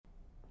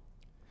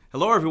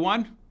Hello,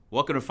 everyone.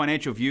 Welcome to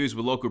Financial Views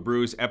with Local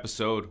Brews,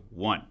 Episode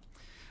 1.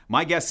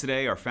 My guests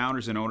today are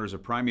founders and owners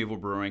of Primeval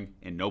Brewing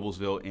in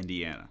Noblesville,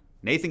 Indiana,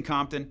 Nathan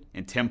Compton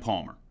and Tim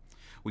Palmer.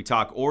 We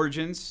talk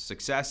origins,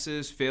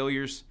 successes,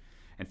 failures,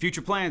 and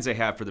future plans they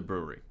have for the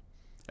brewery,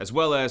 as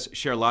well as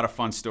share a lot of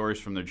fun stories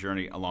from their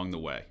journey along the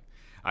way.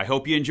 I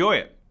hope you enjoy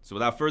it. So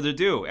without further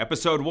ado,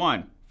 Episode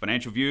 1,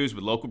 Financial Views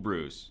with Local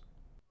Brews.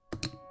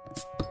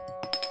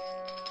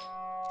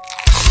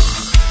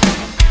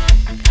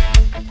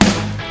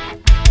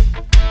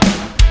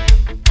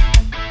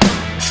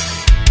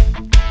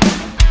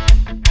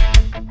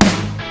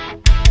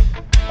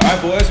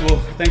 Boys, well,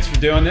 thanks for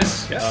doing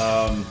this.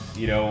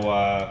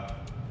 Yeah.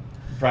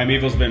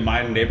 Primeval's been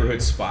my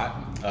neighborhood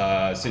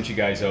spot since you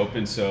guys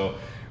opened, so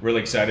really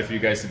excited for you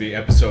guys to be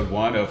episode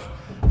 1 of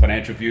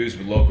Financial Views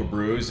with Local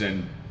Brews,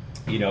 and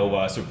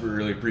so we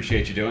really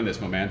appreciate you doing this,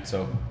 my man.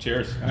 So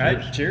cheers. All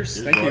right,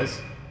 cheers. Thank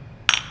boys.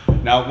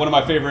 Now, one of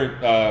my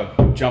favorite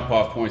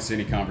jump-off points to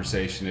any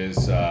conversation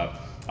is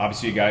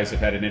obviously you guys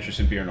have had an interest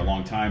in beer in a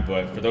long time,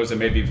 but for those that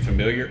may be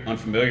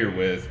unfamiliar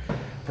with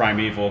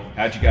Primeval,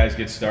 how'd you guys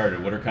get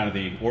started? What are kind of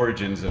the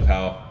origins of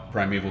how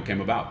Primeval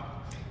came about?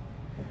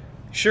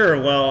 Sure.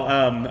 Well,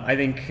 I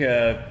think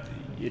it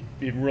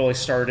really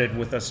started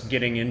with us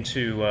getting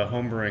into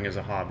homebrewing as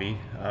a hobby.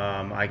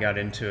 I got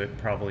into it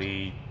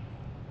probably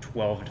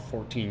 12 to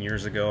 14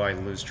 years ago. I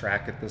lose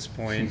track at this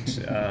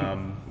point.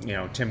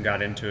 Tim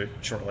got into it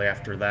shortly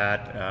after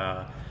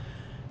that.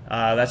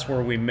 That's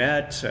where we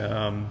met.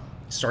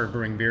 Started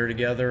brewing beer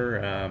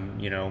together.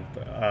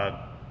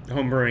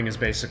 Homebrewing is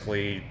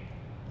basically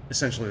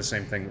essentially the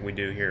same thing that we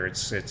do here.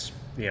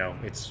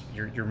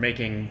 You're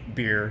making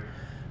beer,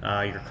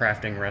 you're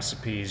crafting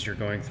recipes, you're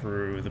going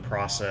through the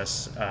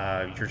process.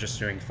 You're just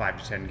doing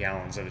 5 to 10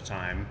 gallons at a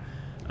time,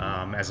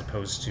 as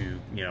opposed to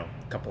a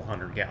couple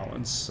hundred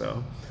gallons.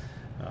 So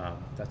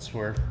that's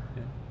where.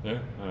 We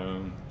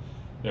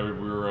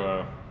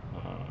were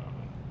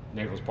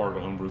Nate was part of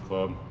a homebrew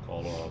club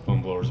called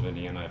Foam Blowers of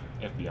Indiana,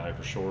 FBI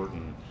for short,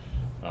 and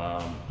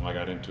when I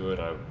got into it,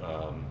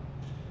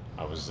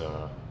 I was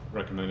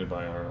recommended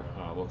by our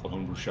local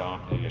homebrew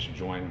shop. Hey, you should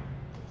join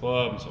the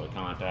club. So I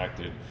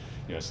contacted,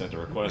 sent a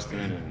request in,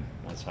 and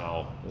that's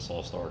how this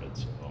all started.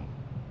 So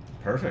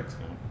perfect.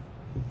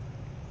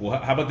 Well,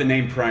 how about the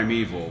name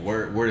Primeval?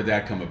 Where did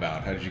that come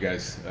about? How did you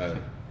guys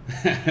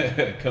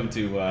come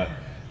to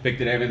pick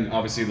the name? And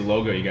obviously the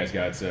logo you guys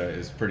got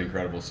is pretty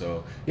incredible.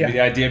 So the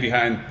idea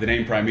behind the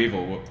name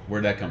Primeval,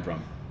 where'd that come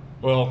from?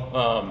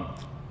 Well,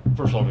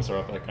 first of all, let me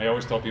start off. I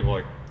always tell people,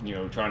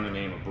 trying to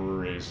name a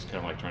brewery is kind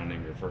of like trying to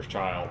name your first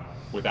child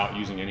without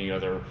using any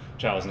other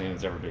child's name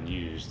that's ever been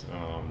used.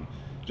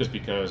 Just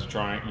because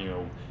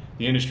the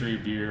industry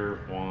of beer,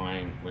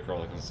 wine, liquor, all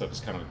that kind of stuff is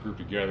kind of grouped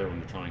together when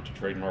you're trying to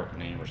trademark a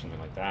name or something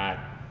like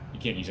that.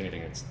 You can't use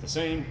anything that's the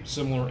same,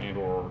 similar,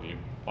 and/or a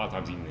lot of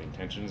times even the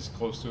intention is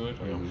close to it,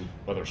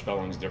 whether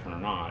spelling is different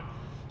or not.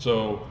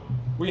 So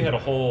we had a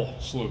whole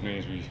slew of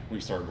names we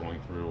started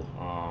going through.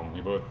 We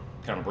both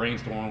kind of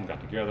brainstormed,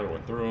 got together,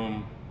 went through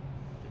them.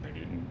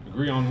 Maybe didn't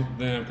agree on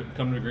them, couldn't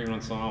come to an agreement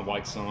on some,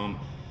 liked some,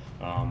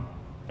 found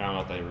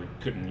out they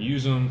couldn't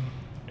use them.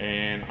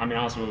 And I mean,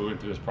 honestly, we went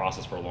through this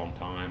process for a long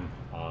time.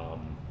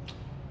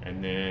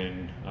 And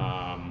then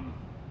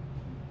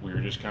we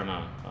were just kind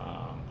of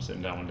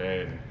sitting down one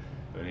day, and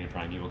the name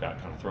Primeval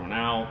got kind of thrown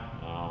out.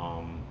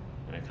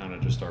 And it kind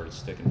of just started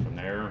sticking from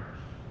there.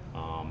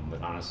 The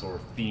dinosaur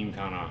theme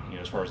kind of,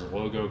 as far as the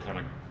logo, kind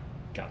of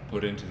got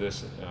put into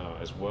this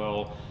as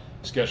well.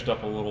 Sketched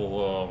up a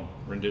little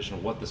rendition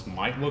of what this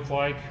might look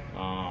like,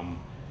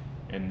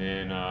 and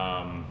then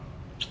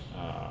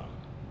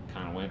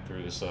kind of went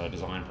through this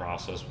design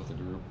process with a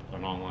group,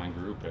 an online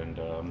group, and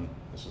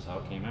this is how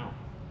it came out.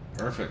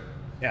 Perfect.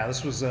 Yeah,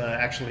 this was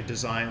actually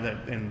designed,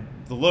 and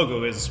the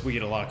logo is, we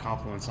get a lot of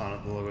compliments on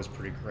it. The logo is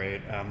pretty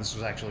great. This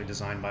was actually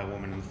designed by a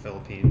woman in the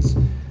Philippines.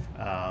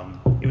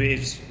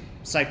 It's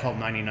a site called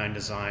 99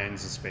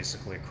 Designs. It's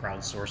basically a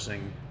crowdsourcing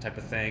type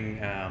of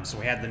thing. So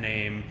we had the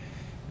name.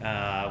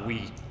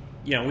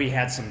 We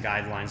had some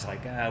guidelines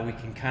like we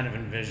can kind of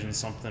envision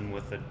something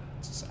with a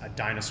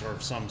dinosaur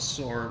of some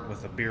sort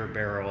with a beer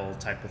barrel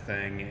type of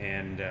thing,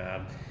 and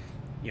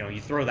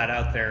you throw that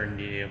out there and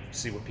you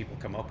see what people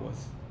come up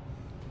with.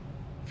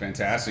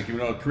 Fantastic.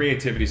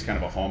 Creativity is kind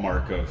of a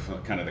hallmark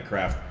of kind of the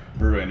craft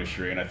brew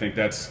industry, and I think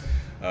that's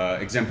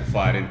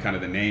exemplified in kind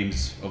of the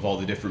names of all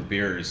the different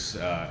beers.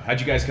 How'd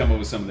you guys come up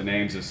with some of the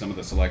names of some of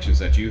the selections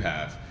that you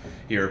have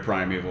here at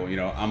Primeval?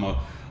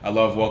 I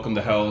love Welcome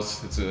to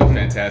Hell's. It's a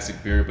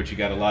fantastic beer, but you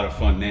got a lot of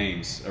fun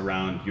names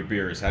around your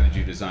beers. How did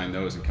you design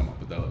those and come up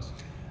with those?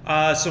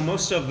 So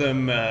most of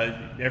them,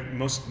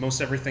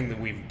 most everything that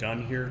we've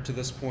done here to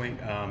this point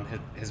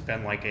has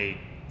been like a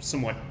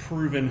somewhat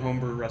proven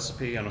homebrew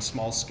recipe on a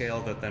small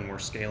scale that then we're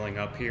scaling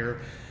up here.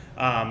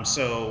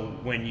 So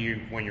when you're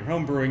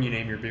homebrewing, you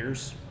name your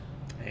beers,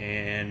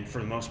 and for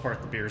the most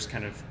part, the beers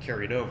kind of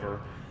carried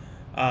over.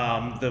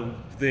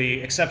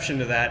 The exception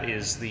to that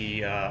is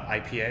the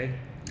IPA,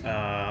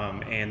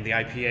 and the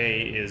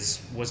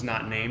IPA was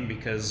not named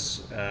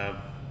because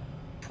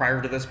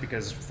prior to this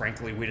because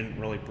frankly we didn't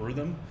really brew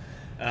them.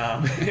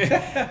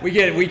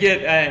 We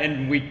get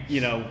and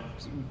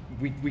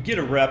we get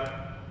a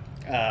rep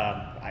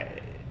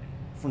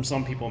from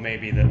some people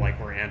maybe that like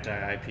we're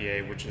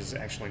anti-IPA, which is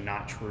actually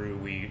not true.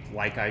 We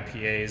like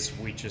IPAs.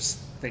 We just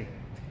think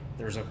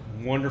there's a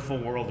wonderful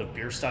world of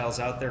beer styles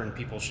out there, and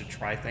people should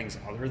try things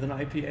other than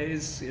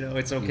IPAs.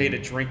 It's okay to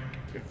drink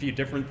a few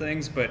different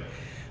things, but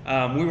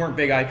we weren't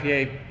big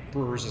IPA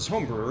brewers as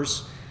home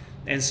brewers.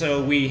 And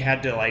so we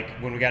had to, like,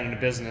 when we got into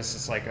business,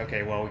 it's like,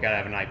 okay, well, we got to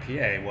have an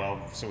IPA.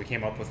 Well, so we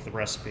came up with the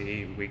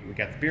recipe, we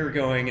got the beer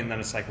going, and then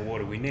it's like, well, what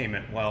do we name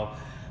it? Well,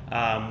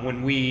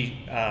 when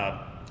we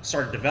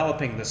started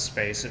developing this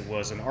space, it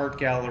was an art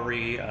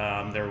gallery.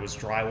 There was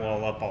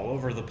drywall up all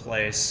over the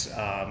place.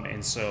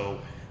 And so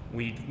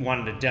we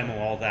wanted to demo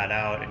all that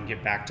out and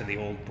get back to the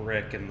old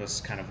brick and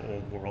this kind of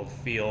old world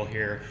feel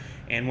here.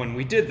 And when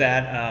we did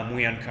that,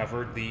 we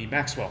uncovered the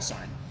Maxwell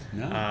sign.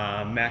 No.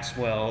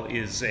 Maxwell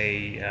is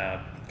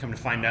come to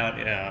find out,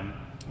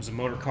 it was a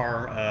motor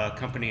car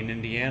company in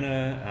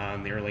Indiana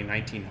in the early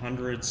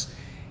 1900s,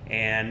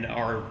 and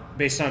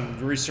based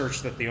on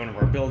research that the owner of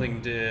our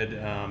building did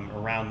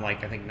around, like,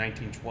 I think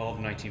 1912,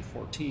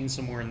 1914,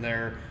 somewhere in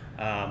there,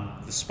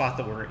 the spot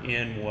that we're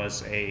in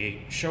was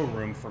a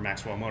showroom for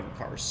Maxwell motor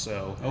cars.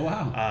 So, oh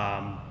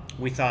wow,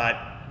 we thought,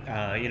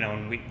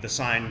 and the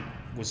sign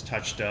was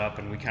touched up,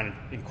 and we kind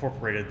of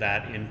incorporated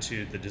that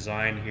into the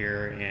design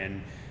here.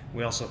 And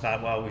we also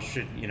thought, well, we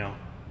should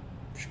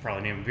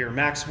probably name a beer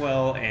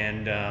Maxwell,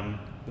 and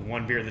the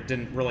one beer that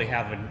didn't really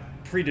have a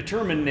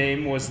predetermined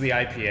name was the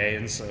IPA,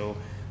 and so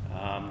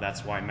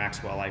that's why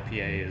Maxwell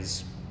IPA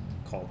is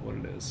called what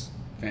it is.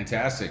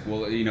 Fantastic.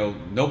 Well,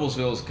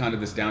 Noblesville is kind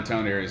of this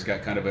downtown area. It's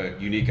got kind of a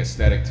unique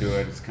aesthetic to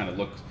it. It's kind of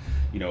looks,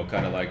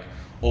 kind of like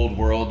old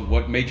world.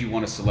 What made you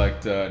want to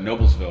select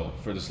Noblesville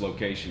for this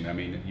location? I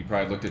mean, you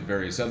probably looked at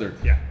various other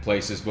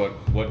places, but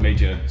what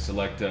made you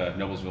select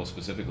Noblesville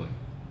specifically?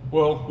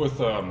 Well, with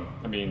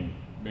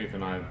Nathan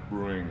and I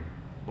brewing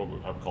what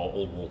I would call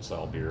old world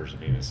style beers,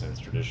 in a sense,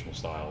 traditional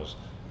styles.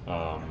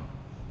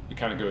 It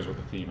kind of goes with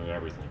the theme of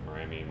everything,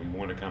 right? We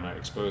want to kind of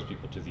expose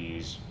people to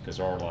these, because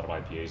there are a lot of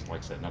IPAs, and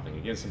like I said, nothing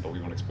against them, but we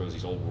want to expose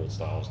these old world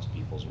styles to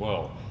people as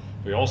well.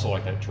 We also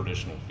like that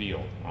traditional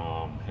feel.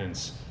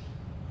 Hence,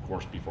 of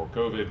course, before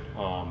COVID,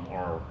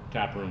 our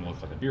tap room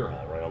looked like a beer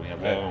hall, right? We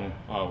had long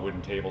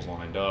wooden tables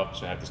lined up,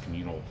 so I had this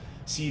communal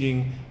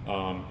seating,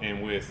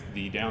 and with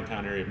the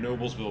downtown area of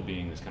Noblesville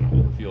being this kind of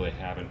older feel, they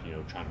haven't,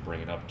 trying to bring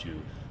it up to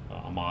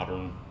a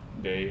modern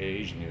day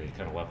age, and they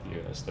kind of left the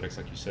aesthetics,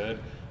 like you said.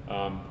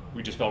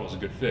 We just felt it was a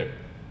good fit.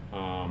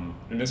 And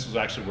this was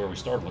actually where we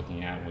started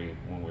looking at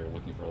when we were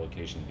looking for a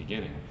location in the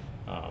beginning.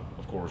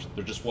 Of course,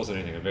 there just wasn't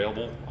anything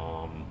available,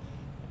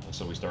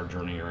 so we started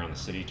journeying around the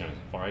city trying to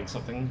find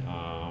something,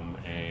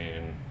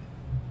 and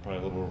probably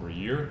a little over a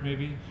year,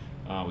 maybe,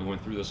 we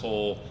went through this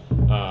whole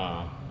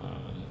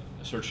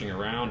searching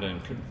around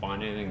and couldn't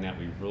find anything that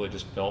we really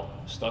just felt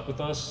stuck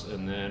with us.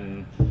 And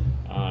then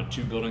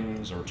two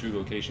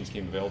locations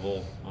came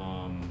available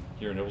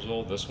here in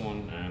Noblesville, this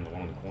one and the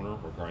one on the corner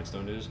where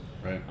Grindstone is.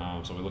 Right.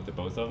 So we looked at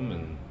both of them,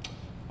 and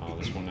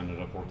this one ended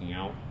up working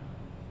out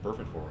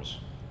perfect for us.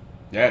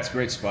 Yeah, it's a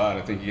great spot.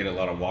 I think you get a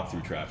lot of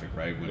walk-through traffic,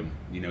 right? When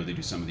they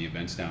do some of the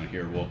events down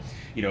here. Well,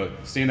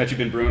 seeing that you've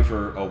been brewing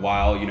for a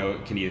while,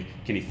 can you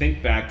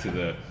think back to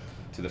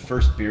the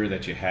first beer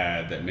that you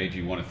had that made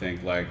you want to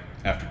think, like,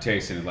 after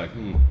tasting it, like,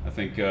 I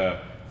think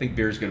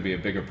beer is going to be a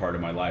bigger part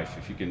of my life.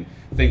 If you can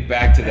think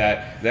back to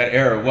that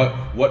era,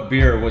 what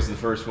beer was the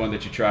first one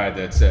that you tried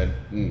that said,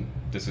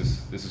 this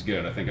is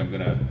good. I think I'm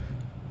going to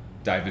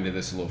dive into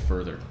this a little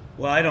further.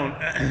 Well, I don't.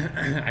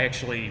 I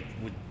actually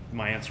would.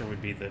 My answer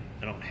would be that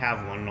I don't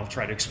have one, and I'll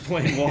try to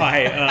explain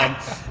why.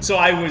 So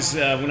I was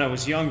when I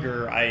was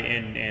younger,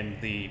 and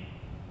the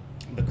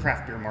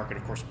craft beer market,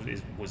 of course,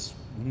 was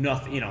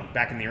nothing.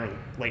 Back in the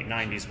late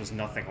 '90s, was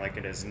nothing like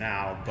it is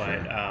now.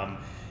 But sure.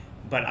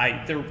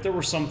 But there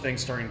were some things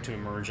starting to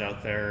emerge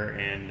out there,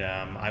 and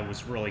I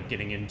was really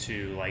getting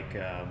into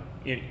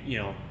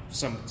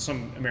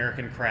some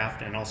American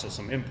craft and also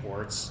some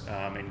imports,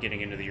 and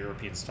getting into the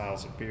European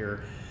styles of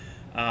beer.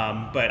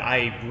 But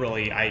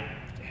I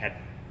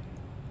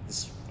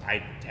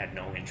had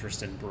no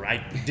interest in brew. I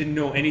didn't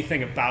know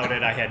anything about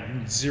it. I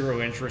had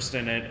zero interest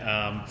in it.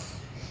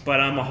 But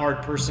I'm a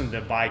hard person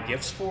to buy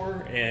gifts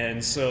for,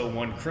 and so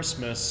one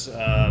Christmas,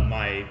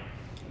 my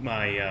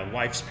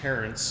wife's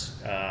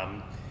parents,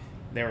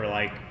 they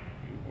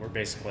were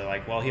basically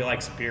like, well, he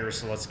likes beer,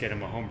 so let's get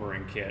him a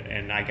homebrewing kit.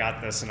 And I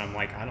got this, and I'm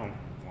like, I don't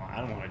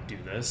want to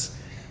do this.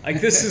 Like,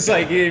 this is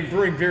like,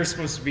 brewing beer is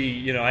supposed to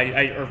be,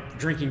 or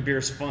drinking beer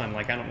is fun.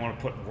 Like, I don't want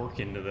to put work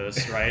into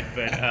this, right?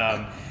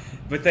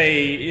 But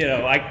they,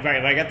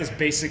 I got this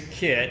basic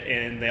kit,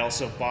 and they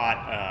also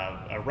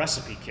bought a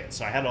recipe kit.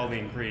 So I had all the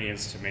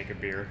ingredients to make a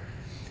beer.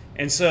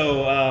 And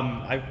so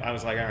I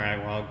was like, all right,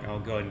 well, I'll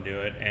go ahead and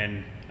do it.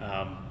 And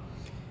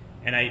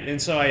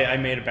so I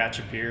made a batch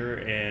of beer,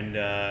 and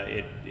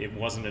it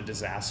wasn't a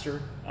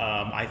disaster.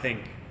 I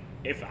think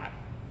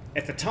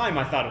at the time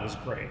I thought it was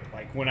great.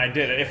 Like when I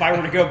did it, if I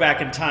were to go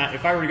back in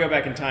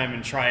time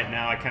and try it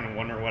now, I kind of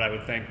wonder what I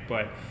would think.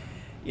 But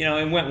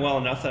it went well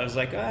enough that I was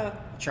like, I'll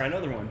try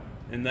another one,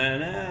 and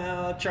then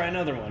I'll try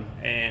another one,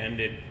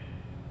 and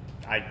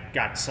I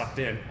got sucked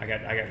in. I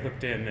got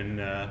hooked in, and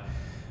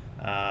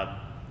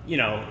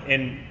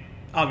and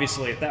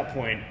obviously at that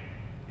point,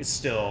 it's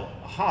still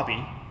a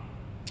hobby.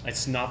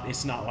 It's not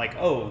like,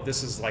 oh,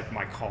 this is like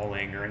my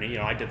calling or any.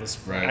 I did this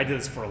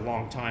for a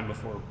long time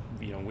before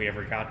we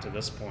ever got to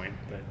this point.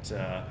 But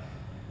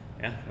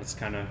yeah, that's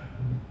kind of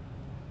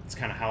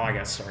how I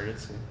got started.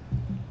 So.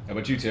 How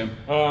about you, Tim?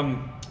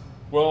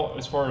 Well,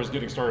 as far as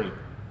getting started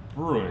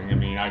brewing, I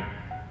mean,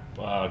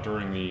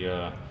 during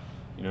the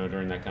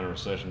during that kind of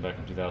recession back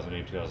in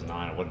 2008,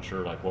 2009, I wasn't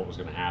sure like what was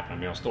going to happen. I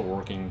mean, I was still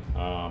working,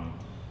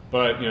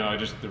 but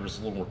there was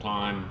a little more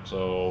time,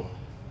 so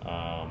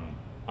I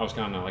was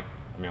kind of like,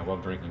 I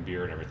love drinking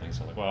beer and everything,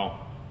 so I'm like,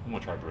 well, I'm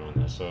gonna try brewing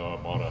this. So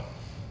I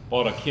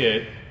bought a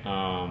kit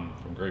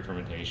from Great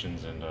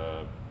Fermentations and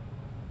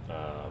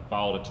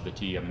followed it to the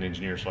T. I'm an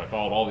engineer, so I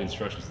followed all the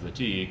instructions to the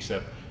T,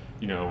 except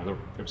there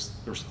was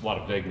a lot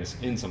of vagueness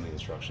in some of the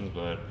instructions,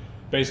 but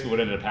basically what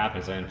ended up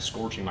happening is I ended up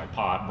scorching my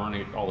pot,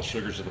 burning all the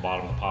sugars to the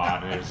bottom of the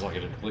pot, and it was like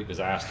a complete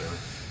disaster.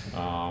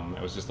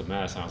 It was just a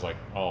mess, and I was like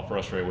all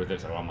frustrated with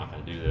it. So I'm not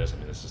going to do this. I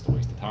mean, it's just a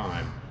waste of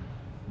time.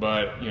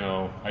 But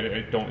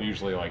I don't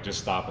usually like just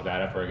stop at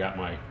that. After I got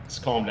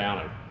calmed down,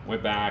 I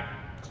went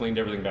back, cleaned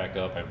everything back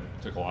up. I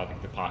took a while to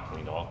get the pot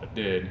cleaned off, but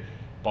did.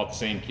 Bought the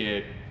same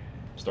kit,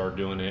 started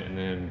doing it, and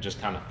then just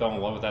kind of fell in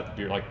love with that.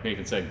 The beer, like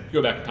Nathan said, you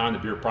go back in time, the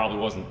beer probably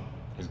wasn't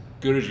as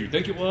good as you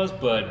think it was,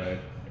 but right.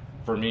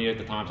 For me at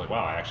the time, it's like,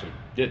 wow, I actually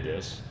did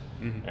this.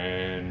 Mm-hmm.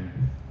 And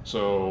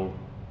so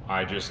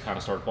I just kind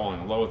of started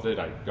falling in love with it.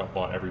 I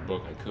bought every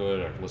book I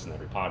could, I listened to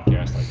every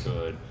podcast I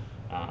could,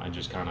 and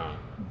just kind of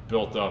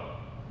built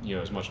up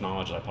as much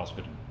knowledge as I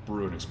possibly could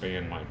brew and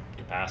expand my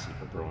capacity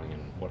for brewing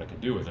and what I could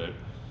do with it.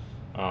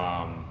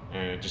 And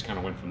it just kind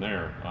of went from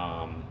there.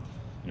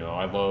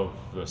 I love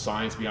the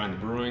science behind the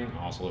brewing.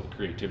 I also love the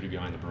creativity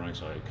behind the brewing,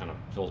 so it kind of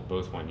fills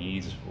both my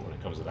needs when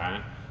it comes to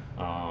that.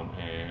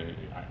 And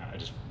I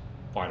just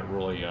find it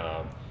really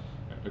a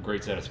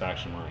great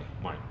satisfaction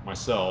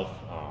myself.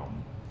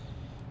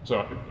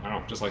 So I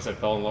don't, just like I said,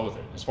 fell in love with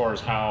it. As far as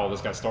how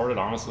this got started,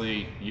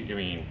 honestly,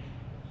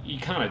 you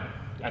kind of,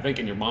 I think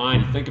in your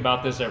mind, you think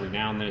about this every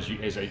now and then.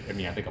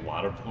 I think a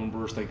lot of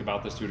homebrewers think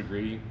about this to a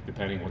degree,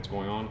 depending what's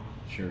going on.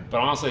 Sure.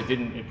 But honestly,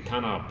 it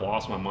kind of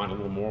blossomed my mind a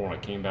little more when I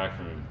came back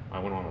I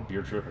went on a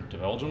beer trip to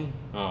Belgium.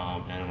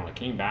 And when I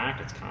came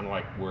back, it's kind of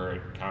like where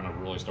it kind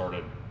of really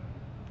started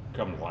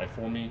coming to life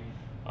for me.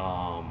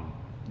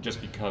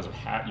 Just because of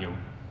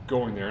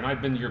going there. And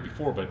I'd been the year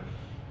before, but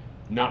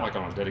not like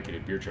on a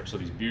dedicated beer trip. So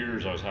these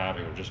beers I was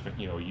having are just,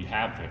 you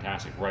have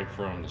fantastic right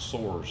from the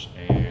source,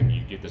 and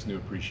you get this new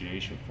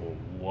appreciation for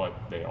what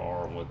they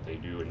are and what they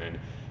do. And then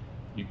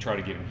you try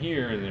to get them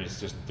here, and then it's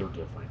just, they're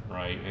different,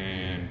 right?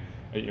 And,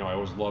 I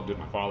always loved it.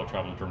 My father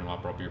traveled to Germany a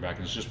lot, brought beer back,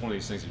 and it's just one of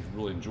these things he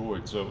really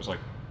enjoyed. So it was like,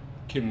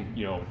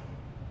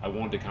 I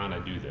wanted to kind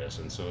of do this.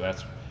 And so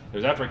it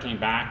was after I came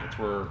back, it's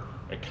where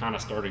it kind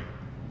of started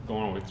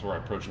going with, where I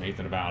approached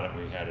Nathan about it.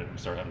 We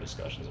started having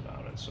discussions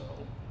about it. So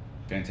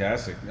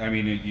fantastic. I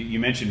mean, you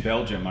mentioned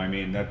Belgium. I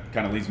mean, that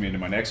kind of leads me into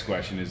my next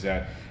question, is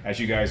that as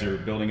you guys are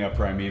building up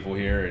Primeval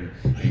here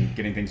and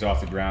getting things off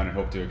the ground and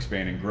hope to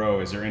expand and grow,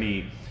 is there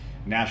any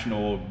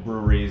national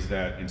breweries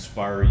that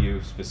inspire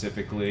you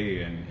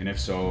specifically, and if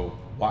so,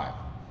 why?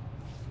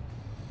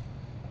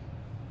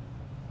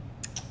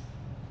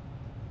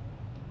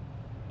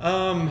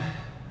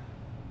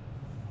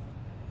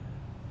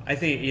 I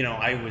think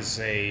I was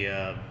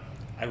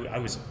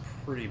a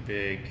pretty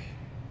big,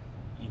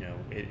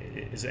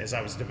 as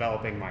I was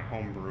developing my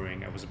home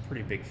brewing, I was a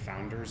pretty big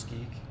founders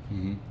geek.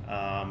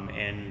 Mm-hmm.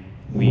 And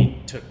we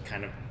took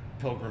kind of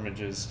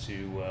pilgrimages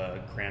to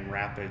Grand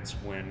Rapids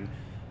when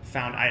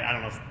I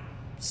don't know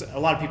if a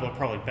lot of people have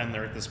probably been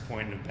there at this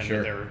point and have been Sure.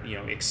 to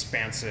their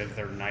expansive,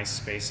 their nice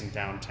space in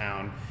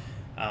downtown.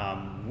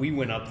 We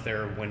went up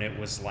there when it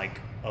was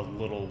like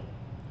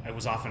it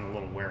was often a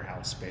little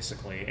warehouse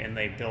basically, and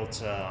they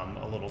built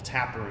a little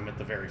tap room at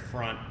the very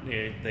front.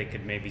 They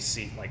could maybe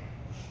seat like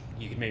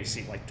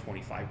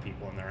 25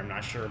 people in there. I'm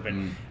not sure, but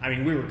I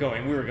mean, we were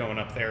going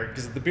up there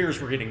because the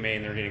beers were getting made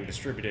and they're getting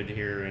distributed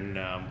here, and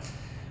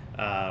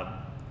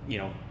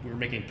we were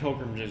making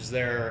pilgrimages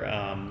there.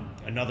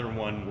 Another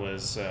one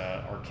was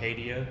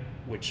Arcadia,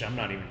 which I'm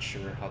not even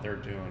sure how they're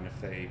doing.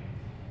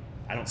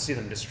 I don't see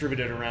them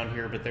distributed around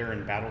here, but they're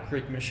in Battle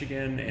Creek,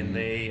 Michigan, and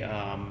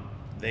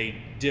they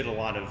did a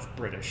lot of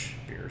British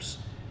beers,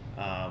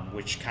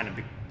 which kind of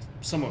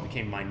somewhat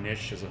became my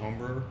niche as a home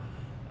brewer.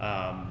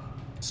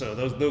 So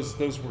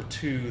those were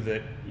two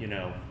that,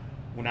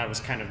 when I was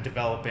kind of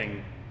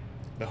developing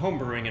the home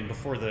brewing and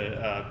before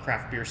the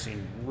craft beer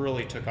scene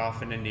really took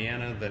off in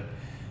Indiana, that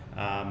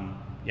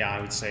I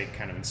would say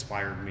kind of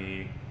inspired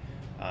me.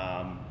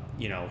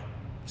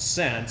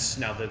 Since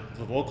now the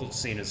local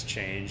scene has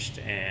changed,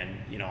 and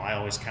I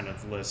always kind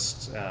of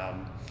list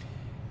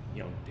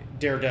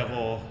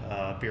Daredevil,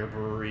 Beer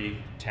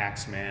Brewery,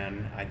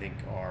 Taxman, I think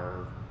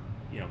are,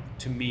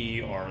 to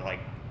me are like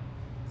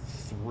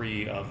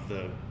three of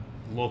the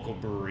local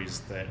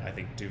breweries that I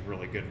think do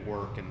really good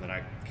work and that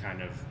I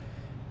kind of,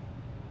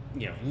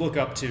 look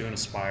up to and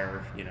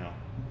aspire to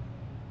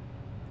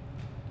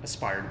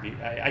be.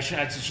 I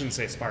shouldn't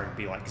say aspire to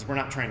be like, because we're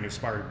not trying to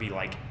aspire to be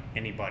like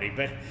anybody,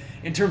 but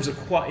in terms of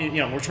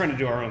we're trying to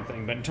do our own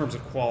thing, but in terms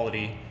of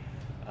quality,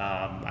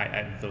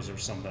 those are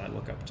some that I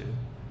look up to.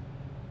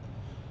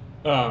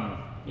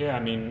 Yeah, I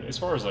mean, as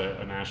far as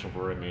a national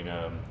brewery, I mean,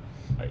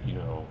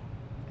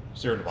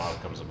 Sierra Nevada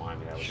comes to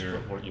mind. That was Sure.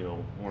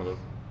 one of the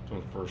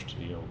first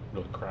really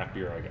craft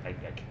beer I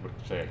would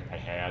say I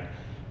had.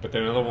 But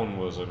then another one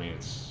was, I mean,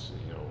 it's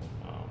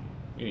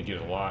you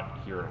get a lot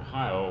here in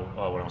Ohio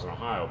when I was in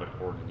Ohio,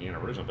 or in Indiana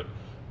originally. But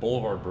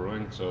Boulevard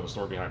Brewing. So the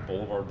story behind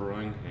Boulevard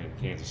Brewing in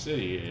Kansas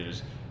City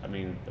is, I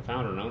mean, the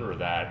founder and owner of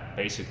that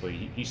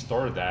basically he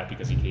started that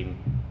because he came,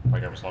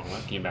 like I was talking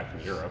about, came back from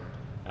Europe.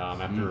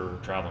 After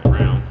traveling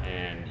around,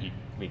 and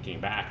when he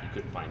came back, he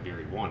couldn't find beer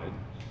he wanted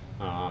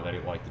that he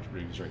liked that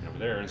he was drinking over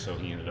there, and so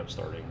he ended up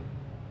starting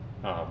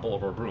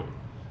Boulevard Brewing,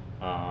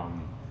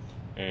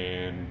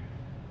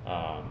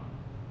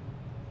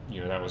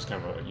 that was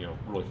kind of a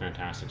really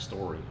fantastic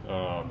story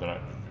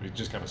that it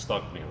just kind of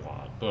stuck with me a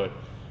lot. But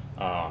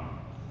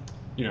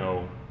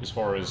as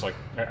far as like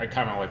I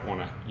kind of like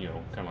want to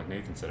kind of like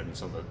Nathan said, I mean,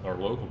 some of our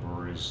local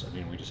breweries, I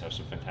mean, we just have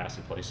some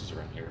fantastic places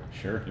around here.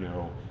 Sure.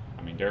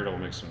 I mean, Daredevil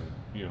makes some,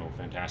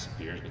 fantastic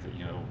beers, but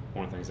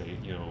one of the things they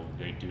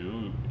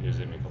do is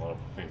they make a lot of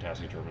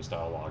fantastic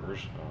German-style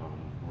lagers.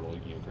 Really,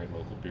 great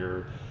local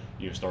beer.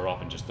 Start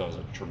off and just does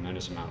a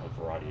tremendous amount of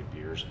variety of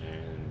beers,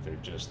 and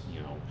they've just,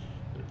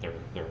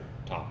 they're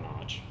top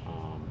notch.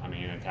 I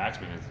mean, and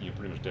Taxman has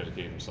pretty much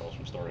dedicated themselves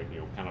from starting,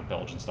 kind of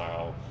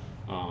Belgian-style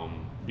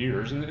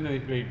beers, and then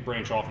they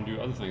branch off and do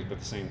other things, but at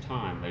the same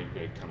time,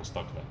 they kind of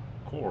stuck to that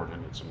core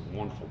and make some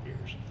wonderful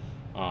beers.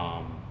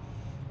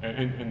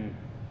 And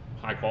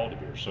high quality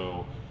beer.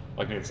 So,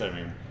 like Nate said, I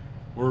mean,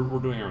 we're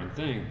doing our own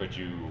thing, but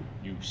you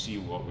see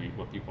what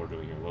people are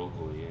doing here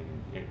locally,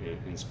 and it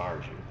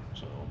inspires you.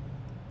 So,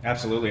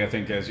 absolutely. I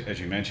think as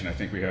you mentioned, I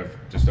think we have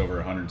just over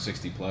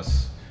 160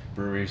 plus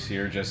breweries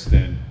here just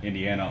in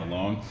Indiana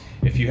alone.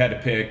 If you had to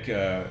pick,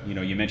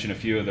 you mentioned a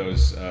few of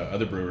those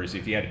other breweries.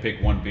 If you had to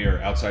pick one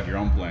beer outside your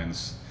own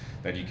blends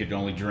that you could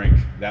only drink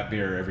that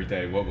beer every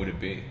day, what would it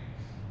be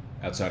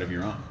outside of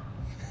your own?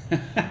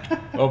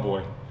 Oh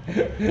boy.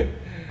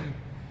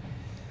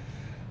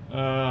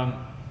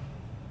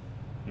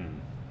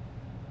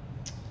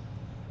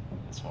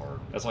 That's hard.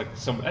 That's like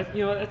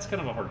that's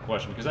kind of a hard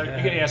question because you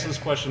get asked this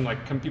question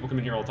like people come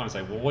in here all the time and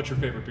say, well, what's your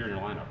favorite beer in your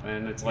lineup?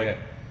 And it's like,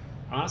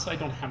 honestly, I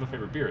don't have a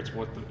favorite beer. It's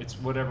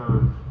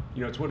whatever,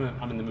 it's what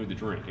I'm in the mood to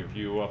drink. If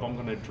I'm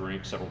going to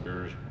drink several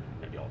beers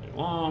maybe all day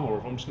long, or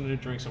if I'm just going to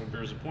drink several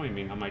beers at a point, I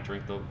mean, I might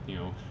drink the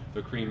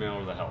cream ale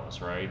or the Helles,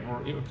 right?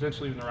 Or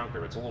potentially even the round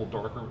beer. It's a little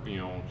darker,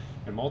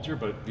 and maltier,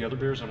 but the other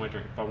beers I might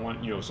drink. If I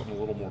want, something a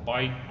little more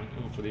bite, I might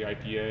go for the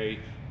IPA.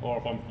 Or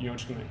if I'm,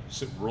 just going to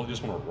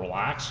just want to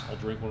relax, I'll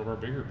drink one of our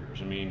bigger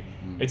beers. I mean,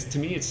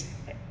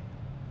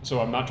 so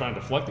I'm not trying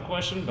to deflect the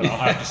question, but I'll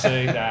have to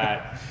say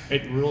that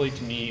it really,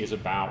 to me, is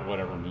about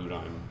whatever mood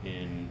I'm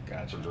in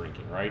for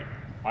drinking, right?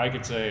 I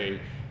could say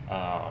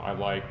I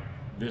like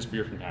this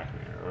beer from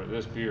Taxman, or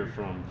this beer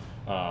from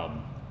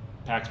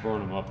Pax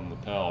Burnham up in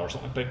Lapel, or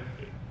something. But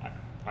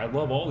I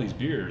love all these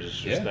beers. It's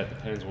just that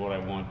depends what I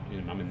want,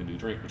 and I'm in the mood to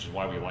drink, which is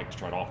why we like to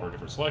try to offer a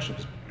different selection,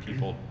 because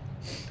people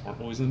aren't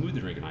always in the mood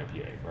to drink an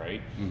IPA,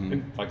 right? Mm-hmm.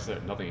 And like I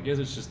said, nothing against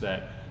it. It's just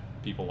that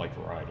people like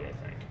variety, I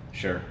think.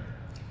 Sure.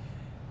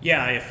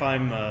 Yeah, if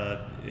I'm,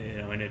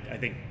 and I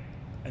think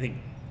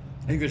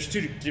there's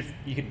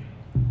you can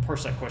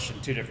parse that question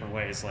two different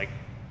ways. Like,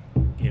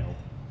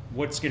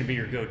 what's going to be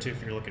your go-to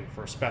if you're looking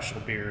for a special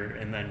beer,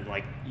 and then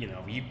like, you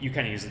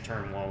kind of use the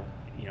term, well,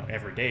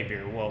 everyday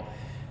beer. Well,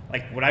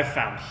 like what I've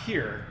found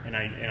here, and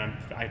I'm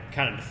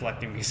kind of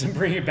deflecting because I'm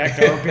bringing it back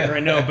to our beer, I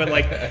know, but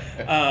like,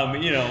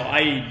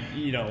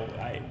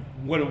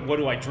 what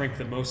do I drink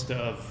the most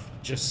of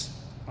just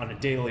on a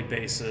daily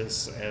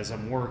basis as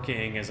I'm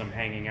working, as I'm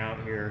hanging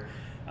out here?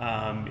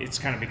 It's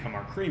kind of become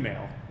our cream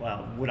ale.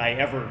 Well, would I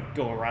ever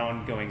go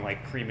around going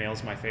like cream ale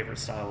is my favorite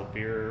style of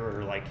beer,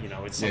 or like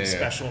it's some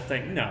special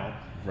thing? No.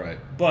 Right.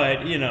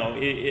 But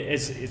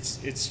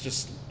it's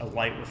just a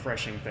light,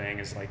 refreshing thing.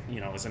 Is like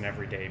as an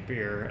everyday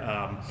beer.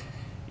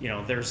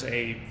 There's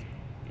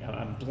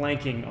I'm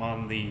blanking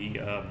on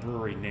the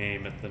brewery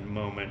name at the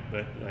moment,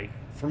 but like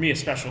for me, a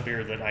special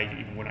beer that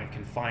when I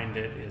can find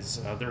it is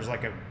there's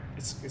like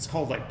it's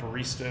called like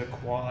Barista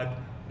Quad.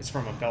 It's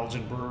from a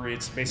Belgian brewery.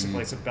 It's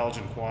basically it's a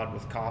Belgian quad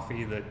with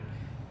coffee with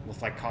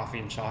like coffee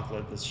and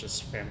chocolate. That's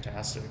just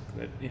fantastic.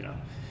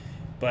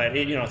 But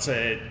it's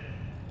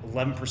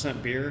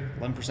 11% beer,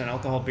 11%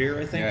 alcohol beer.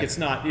 I think Yeah. it's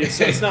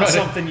not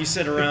something you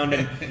sit around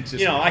and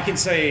Just- I can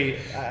say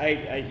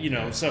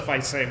so if I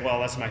say, well,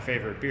 that's my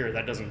favorite beer,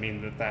 that doesn't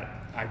mean that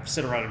I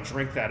sit around and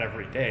drink that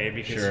every day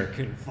because Sure. you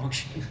couldn't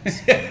function.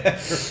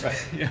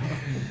 Right.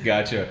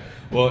 Gotcha.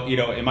 Well,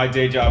 in my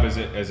day job as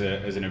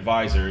an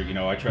advisor,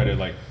 I try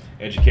to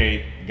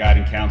educate, guide,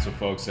 and counsel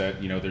folks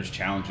that there's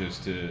challenges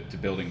to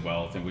building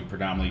wealth, and we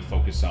predominantly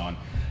focus on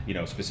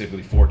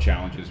specifically 4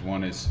 challenges.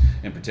 One is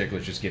in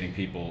particular just getting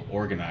people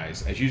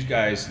organized. As you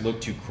guys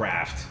look to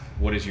craft,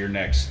 what is your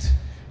next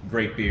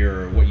great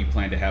beer, or what you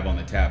plan to have on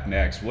the tap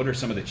next? What are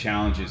some of the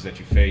challenges that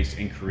you face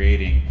in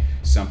creating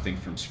something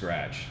from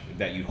scratch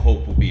that you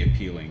hope will be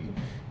appealing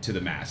to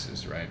the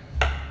masses, right?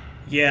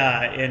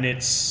 Yeah, and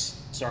it's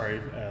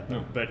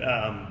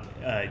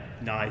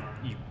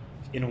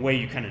in a way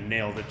you kind of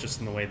nailed it, just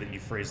in the way that you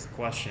phrased the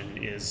question.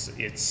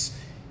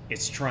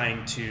 It's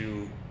trying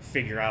to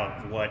figure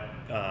out what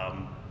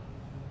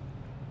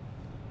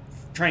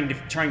trying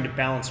to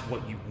balance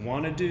what you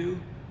want to do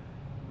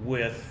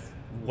with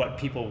what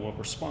people will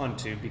respond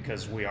to,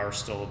 because we are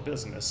still a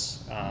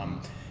business.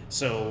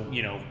 So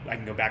I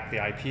can go back to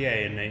the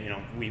IPA,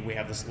 and we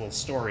have this little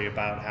story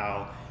about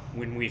how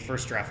when we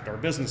first drafted our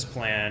business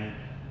plan,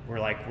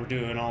 we're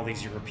doing all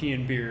these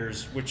European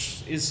beers,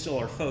 which is still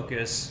our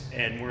focus,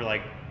 and we're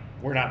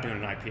not doing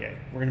an IPA.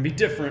 We're going to be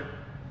different,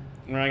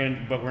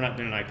 but we're not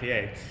doing an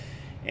IPA.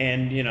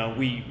 And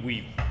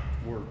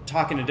we're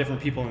talking to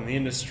different people in the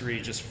industry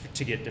just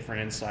to get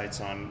different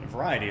insights on a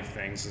variety of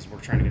things as we're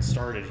trying to get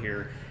started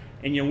here.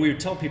 And we would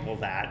tell people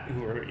that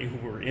who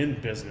were in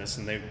business,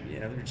 and they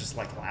would just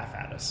laugh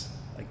at us.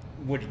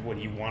 What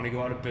do you want to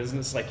go out of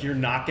business? You're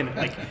not gonna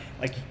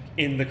like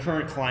in the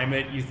current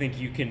climate, you think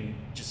you can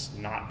just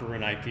not brew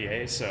an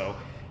IPA? So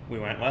we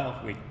went,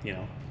 well, we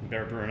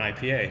better brew an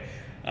IPA.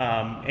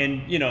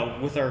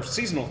 And with our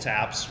seasonal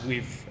taps,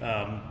 we've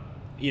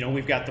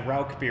got the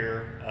Rauch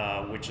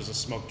beer, which is a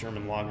smoked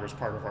German lager, as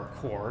part of our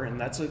core, and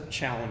that's a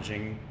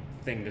challenging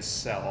thing to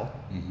sell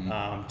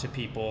to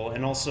people.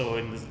 And also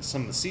in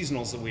some of the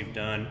seasonals that we've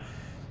done,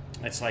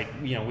 it's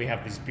we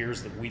have these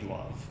beers that we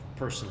love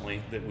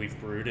personally that we've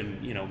brewed,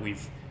 and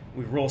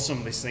we roll some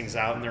of these things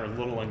out, and they're a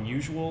little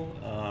unusual,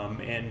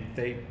 and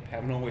they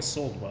haven't always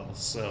sold well.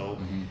 So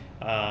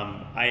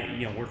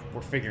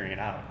we're figuring it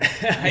out.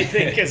 I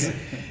think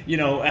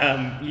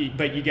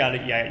but you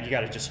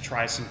gotta just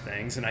try some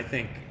things, and I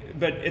think,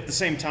 but at the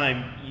same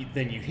time,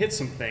 then you hit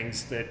some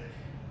things that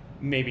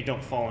maybe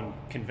don't fall in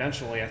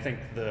conventionally. I think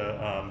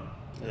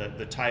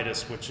the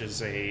Titus, which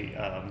is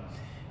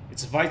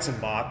it's a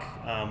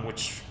Weizenbock,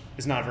 which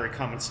is not a very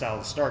common style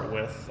to start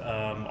with.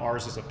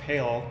 Ours is a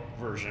pale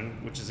version,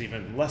 which is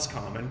even less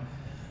common.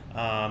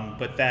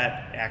 But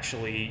that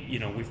actually,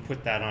 we've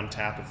put that on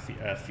tap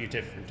a few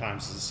different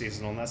times as a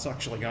seasonal, and that's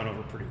actually gone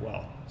over pretty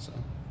well. So.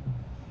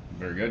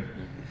 Very good.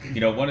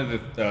 One of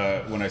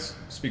the when I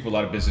speak with a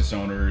lot of business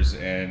owners,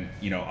 and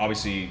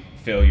obviously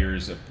failure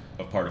is a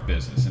part of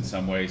business in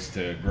some ways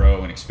to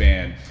grow and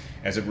expand.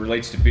 As it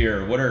relates to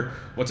beer,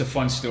 what's a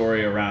fun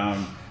story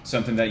around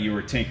something that you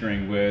were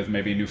tinkering with,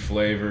 maybe a new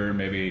flavor,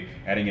 maybe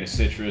adding in a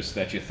citrus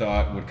that you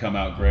thought would come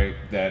out great,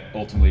 that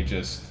ultimately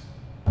just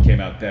came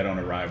out dead on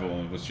arrival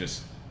and was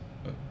just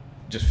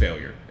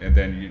failure, and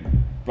then you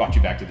brought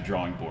you back to the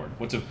drawing board?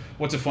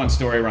 What's a fun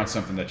story around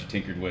something that you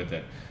tinkered with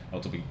that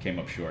ultimately came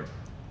up short?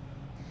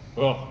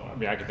 Well,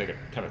 I could think of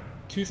kind of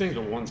 2 things,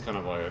 but one's kind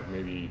of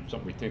maybe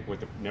something we think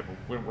with never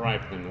went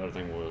right, but then the other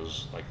thing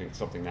was I think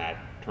something that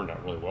turned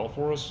out really well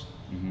for us.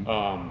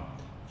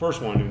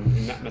 First one,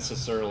 and not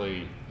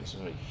necessarily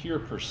here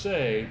per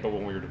se, but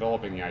when we were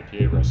developing the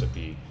IPA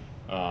recipe,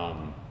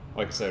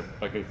 like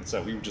Nathan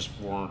said, we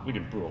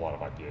didn't brew a lot of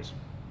IPAs.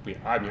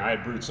 I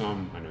had brewed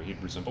some, I know he'd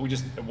brewed some, but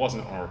it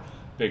wasn't our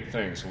big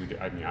thing. So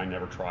I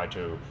never tried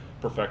to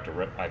perfect a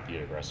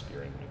IPA recipe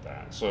or anything like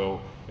that.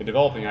 So in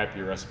developing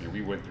IPA recipe,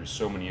 we went through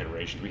so many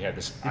iterations. We had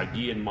this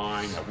idea in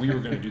mind that we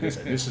were going to do this,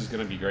 and this is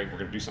going to be great. We're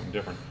going to do something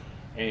different,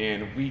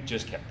 and we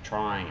just kept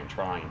trying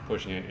and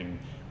pushing it, and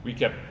we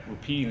kept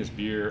repeating this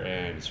beer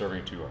and serving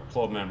it to our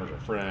club members, our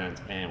friends,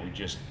 and we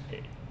just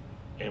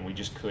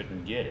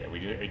couldn't get it.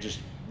 It just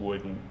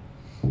wouldn't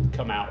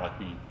come out like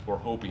we were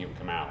hoping it would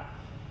come out.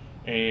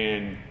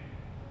 And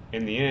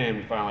in the end,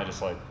 we finally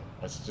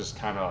let's just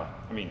kind of,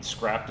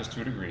 scrap this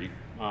to a degree,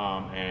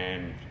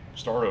 and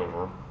start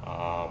over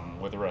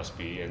with a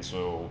recipe. And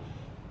so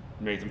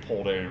Nathan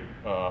pulled a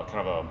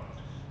kind of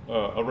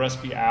a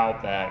recipe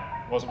out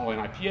that wasn't really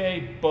an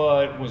IPA,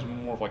 but was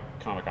more of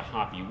kind of like a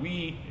hoppy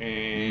wheat,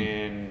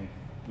 and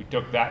we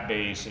took that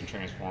base and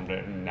transformed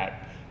it, and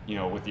that,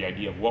 with the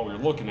idea of what we were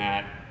looking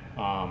at,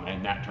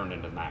 and that turned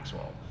into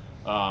Maxwell.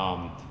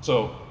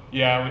 So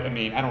yeah,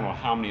 I don't know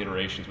how many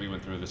iterations we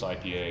went through this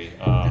IPA.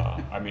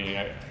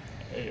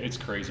 It's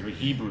crazy.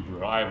 He would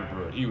brew it, I would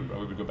brew it, we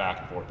would go back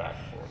and forth.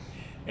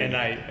 And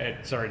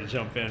sorry to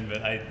jump in,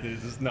 but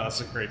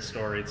it's a great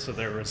story. So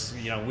there was,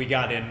 we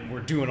got in, we're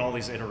doing all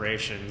these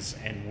iterations,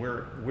 and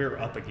we're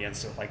up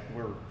against it.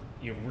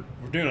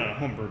 we're doing it on a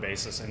homebrew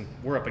basis, and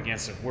we're up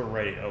against it. We're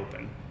ready to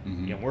open.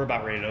 We're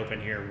about ready to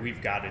open here.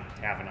 We've got to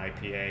have an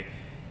IPA.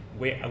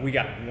 We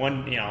got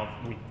one.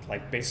 We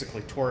like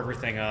basically tore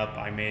everything up.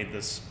 I made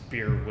this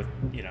beer with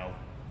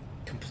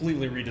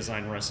completely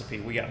redesigned recipe.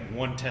 We got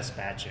one test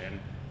batch in,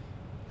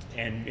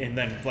 and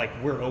then like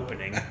we're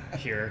opening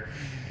here,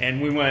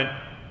 and we went.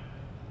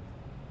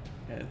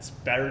 It's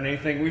better than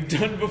anything we've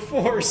done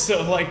before.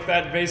 So like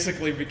that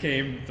basically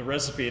became the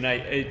recipe, and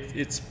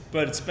it's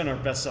been our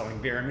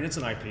best-selling beer. I mean, it's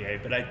an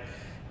IPA, but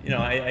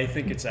I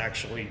think it's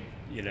actually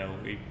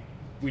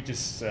we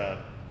just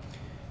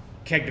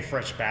kegged a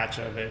fresh batch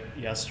of it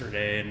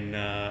yesterday, and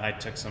I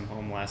took some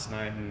home last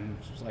night, and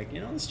was like,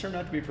 this turned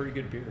out to be a pretty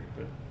good beer.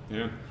 But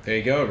yeah, there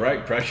you go.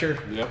 Right, pressure.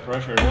 Yeah,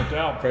 pressure. It worked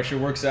out. Pressure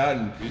works out,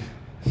 and.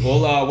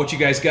 Well, what you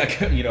guys got,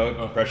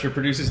 pressure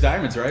produces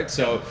diamonds, right?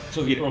 So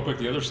real quick,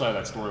 the other side of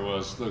that story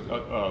was the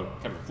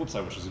kind of the flip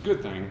side, which is a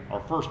good thing.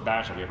 Our first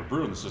batch that we ever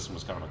brewed in the system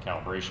was kind of a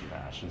calibration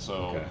batch, and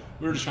so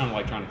we were just trying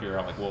to figure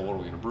out what are we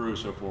going to brew,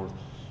 so forth.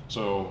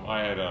 So I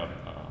had a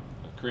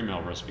cream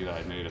ale recipe that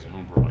I made as a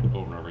home brewer,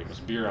 over and over again. It was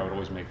a beer I would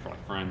always make for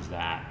friends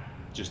that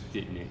just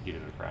didn't get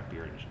into craft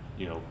beer,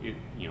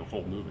 and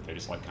full movement. They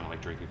just kind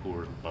of drinking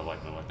Coors, Bud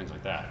Light, Miller Lite, things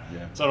like that.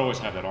 Yeah. So I'd always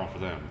have that on for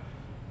them,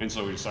 and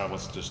so we decided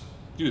let's just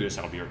do this.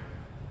 That'll be our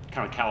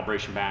kind of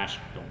calibration batch.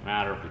 Don't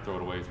matter if we throw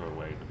it away,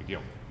 no big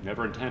deal.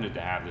 Never intended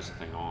to have this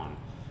thing on.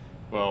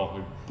 Well,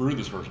 we brewed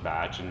this first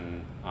batch,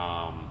 and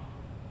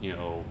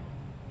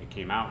it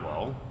came out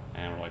well,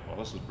 and we're like, well,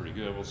 this is pretty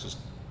good.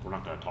 We're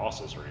not going to toss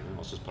this or anything.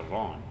 Let's just put it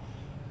on.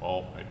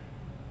 Well, it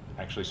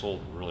actually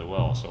sold really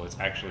well, so it's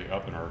actually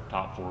up in our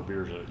top 4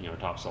 beers,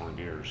 top selling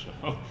beers.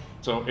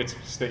 So it's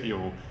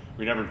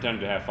we never intended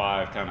to have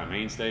 5 kind of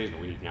mainstays,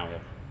 but we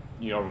have.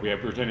 We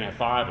pretend to have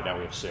 5, but now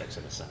we have 6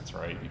 in a sense,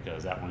 right?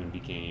 Because that one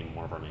became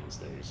one of our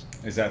mainstays.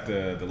 Is that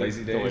the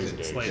Lazy Days? The Lazy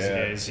Days. It's Lazy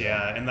Days,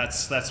 yeah. And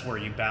that's where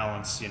you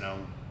balance,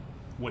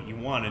 what you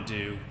want to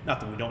do.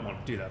 Not that we don't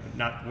want to do that, but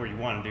not where you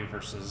want to do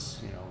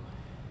versus,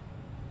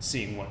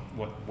 seeing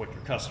what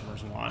your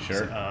customers want.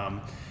 Sure.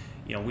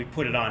 We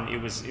put it on.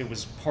 It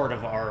was part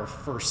of our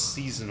first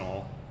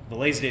seasonal. The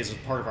Lazy Days was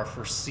part of our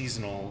first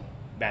seasonal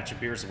batch of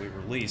beers that we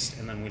released,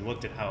 and then we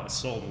looked at how it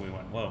sold, and we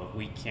went, "Whoa,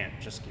 we can't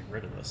just get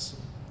rid of this."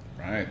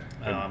 Right.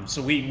 So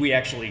we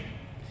actually,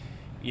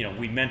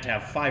 we meant to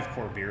have 5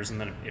 core beers, and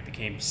then it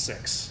became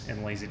 6,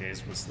 and Lazy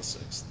Days was the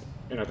 6th.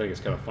 And I think it's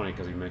kind of funny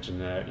because he mentioned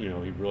that he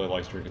really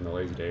likes drinking the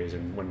Lazy Days,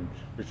 and when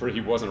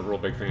he wasn't a real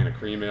big fan of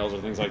cream ales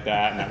or things like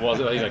that, and that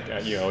wasn't it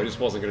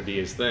just wasn't going to be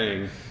his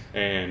thing,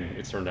 and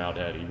it turned out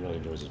that he really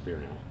enjoys his beer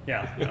now.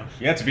 Yeah.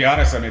 Yeah. To be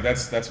honest, I mean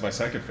that's my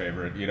second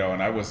favorite.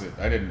 And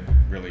I didn't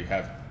really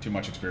have too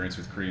much experience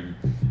with cream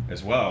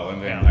as well,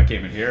 and then I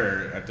came in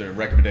here at the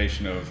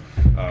recommendation of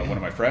one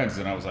of my friends,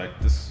 and I was like,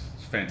 this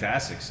is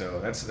fantastic. So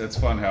that's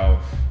fun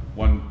how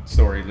one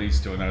story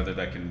leads to another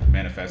that can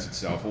manifest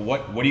itself. Well,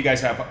 what do you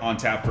guys have on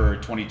tap for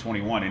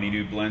 2021? Any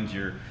new blends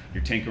you're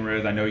tinkering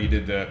with? I know you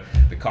did the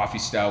coffee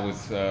style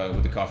with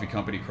the coffee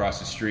company across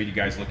the street. You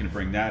guys looking to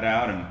bring that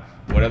out, and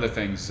what other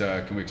things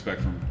can we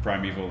expect from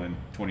Primeval in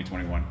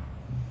 2021?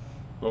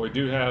 Well, we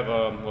do have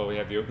we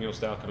have the oatmeal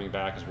style coming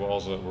back, as well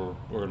as we're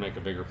going to make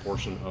a bigger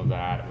portion of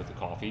that with the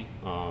coffee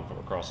from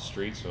across the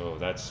street. So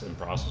that's in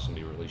process and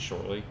be released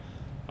shortly.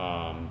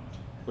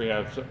 We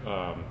have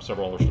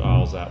several other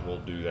styles that we'll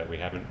do that we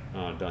haven't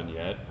done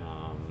yet,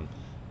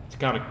 to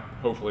kind of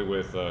hopefully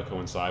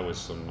coincide with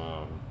some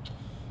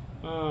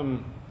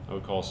I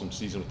would call some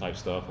seasonal type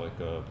stuff, like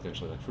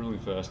potentially like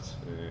Fruity Fest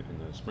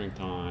in the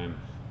springtime.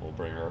 We'll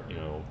bring our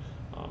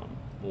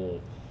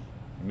we'll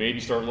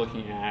maybe start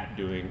looking at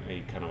doing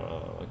a kind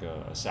of like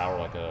a sour,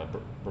 like a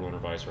Berliner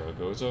Weiss or a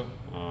Goza,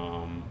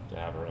 to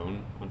have our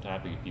own on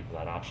tap to give people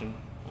that option.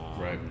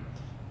 Right.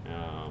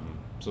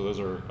 So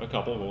those are a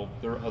couple. Well,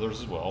 there are others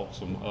as well.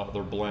 Some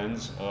other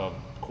blends of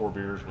core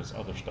beers with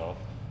other stuff.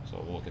 So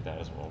we'll look at that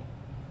as well.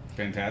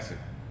 Fantastic.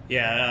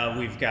 Yeah,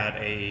 we've got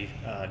a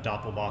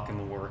Doppelbock in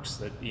the works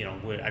that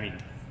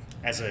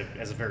as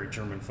a very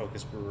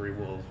German-focused brewery,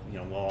 we'll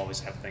always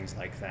have things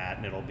like that,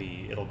 and it'll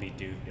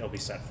be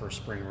set for a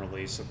spring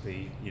release at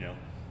the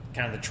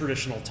kind of the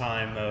traditional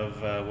time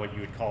of what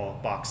you would call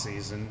box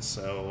season.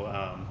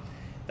 So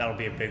that'll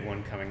be a big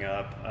one coming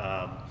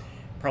up.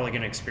 Probably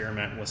going to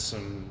experiment with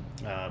some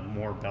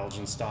more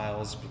Belgian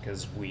styles,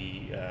 because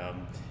we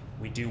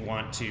do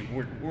want to.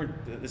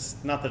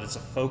 It's not that it's a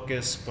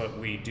focus, but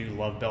we do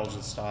love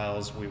Belgian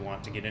styles. We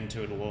want to get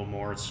into it a little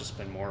more. It's just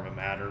been more of a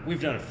matter.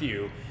 We've done a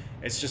few.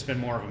 It's just been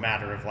more of a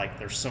matter of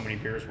there's so many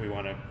beers we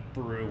want to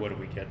brew. What do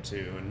we get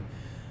to?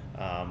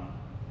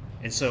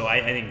 And so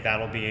I think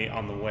that'll be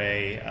on the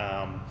way.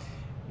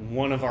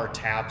 One of our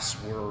taps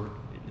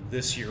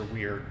this year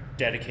we are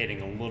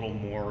dedicating a little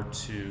more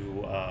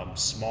to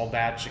small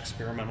batch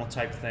experimental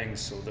type things,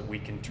 so that we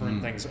can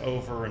turn things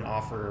over and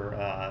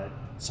offer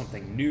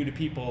something new to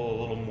people a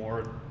little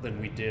more than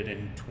we did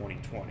in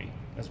 2020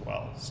 as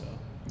well. So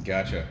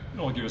Gotcha.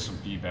 It'll give us some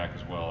feedback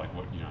as well, like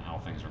what how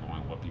things are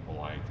going, what people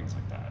like, things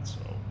like that. So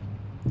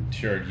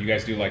Sure. Do you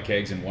guys do like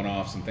kegs and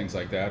one-offs and things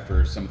like that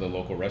for some of the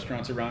local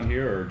restaurants around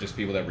here, or just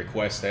people that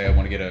request, hey, I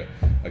want to get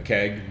a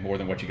keg more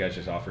than what you guys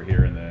just offer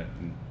here in the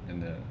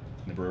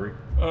brewery?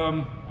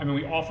 I mean,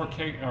 we offer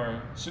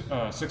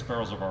 6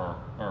 barrels of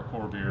our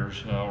core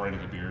beers, or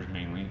indica beers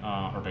mainly,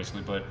 or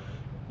basically, but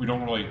we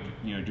don't really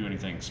do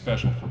anything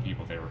special for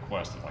people if they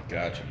request it like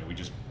that. Gotcha. We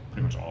just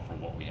pretty much offer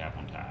what we have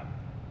on tap.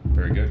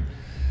 Very good.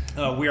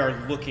 We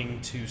are looking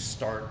to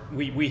start.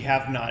 We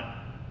have not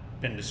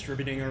been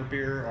distributing our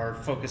beer. Our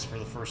focus for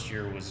the first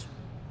year was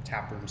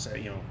tap room,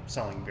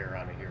 selling beer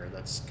out of here.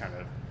 That's kind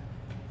of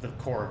the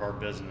core of our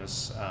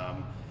business.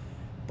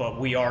 But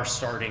we are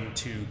starting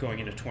to, going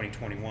into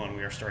 2021,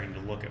 we are starting to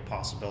look at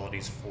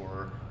possibilities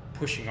for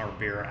pushing our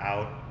beer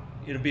out.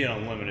 It'll be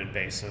on a limited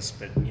basis,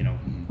 but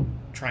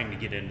trying to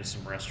get into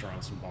some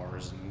restaurants and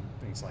bars and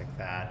things like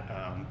that.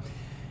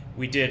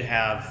 We did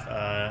have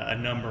a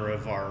number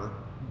of our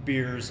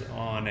beers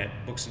on at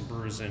Books and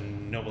Brews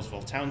in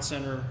Noblesville Town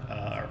Center,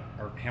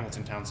 or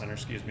Hamilton Town Center,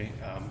 excuse me,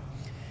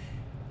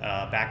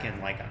 back in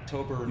like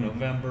October,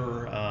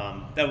 November.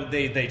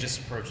 They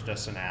just approached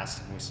us and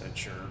asked, and we said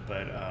sure,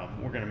 but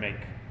we're going to make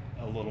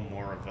a little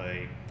more of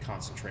a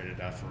concentrated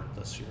effort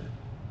this year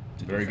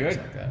to do Very things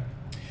good. like that.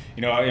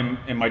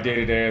 In my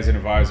day-to-day as an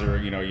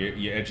advisor,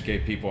 you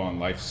educate people on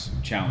life's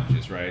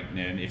challenges, right?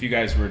 And if you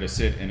guys were to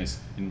sit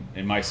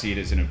in my seat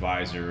as an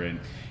advisor, and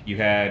you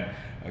had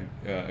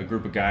a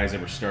group of guys that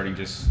were starting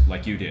just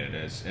like you did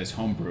as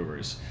home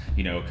brewers,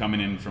 coming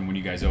in from when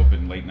you guys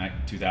opened late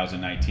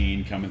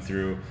 2019, coming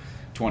through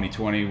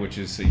 2020, which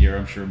is a year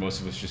I'm sure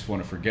most of us just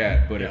want to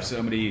forget. But if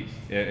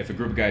a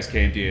group of guys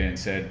came to you and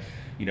said,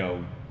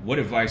 what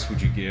advice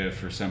would you give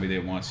for somebody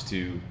that wants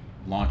to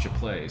launch a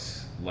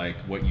place like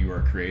what you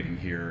are creating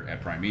here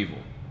at Primeval?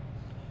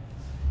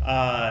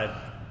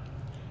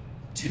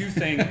 Two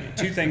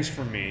things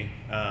for me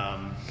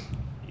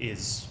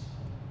is,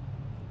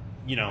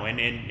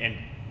 and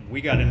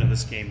we got into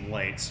this game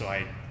late, so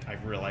I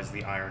realized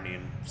the irony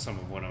in some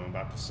of what I'm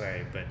about to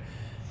say. But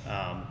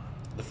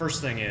the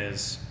first thing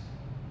is,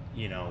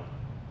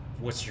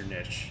 what's your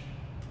niche?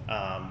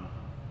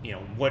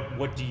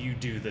 What do you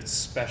do that's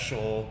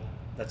special,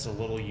 that's a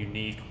little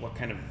unique? What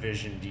kind of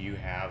vision do you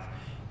have?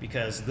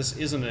 Because this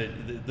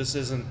isn't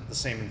the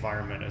same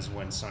environment as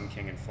when Sun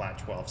King and Flat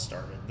 12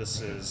 started.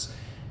 This is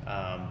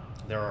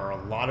there are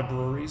a lot of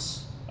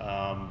breweries.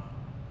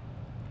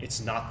 It's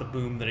not the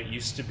boom that it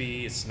used to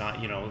be. It's not,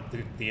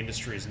 the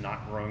industry is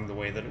not growing the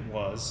way that it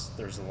was.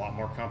 There's a lot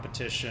more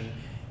competition.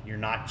 You're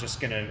not just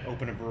going to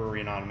open a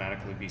brewery and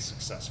automatically be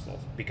successful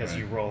because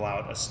you roll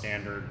out a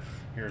standard.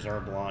 Here's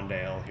our blonde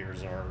ale.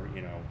 Here's our,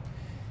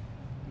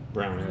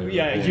 brown ale.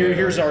 Yeah,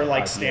 here's our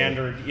like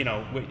standard.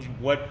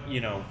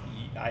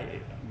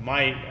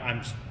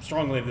 I'm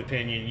strongly of the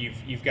opinion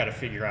you've got to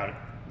figure out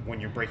when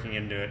you're breaking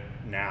into it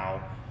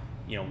now.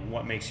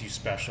 What makes you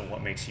special?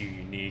 What makes you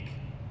unique?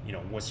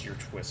 What's your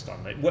twist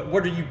on it?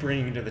 What are you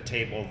bringing to the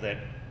table that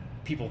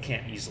people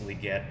can't easily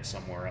get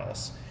somewhere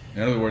else?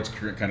 In other words,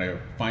 kind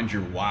of find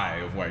your why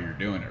of why you're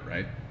doing it,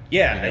 right?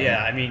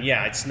 Yeah. I mean,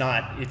 it's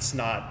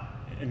not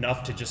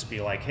enough to just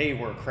be like, hey,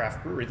 we're a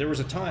craft brewery. There was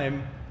a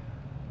time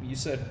you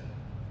said,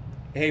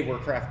 hey, we're a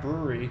craft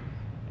brewery,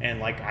 and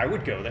like I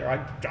would go there.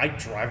 I'd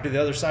drive to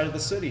the other side of the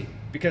city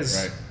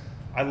because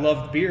I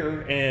loved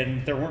beer,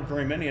 and there weren't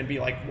very many, and be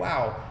like,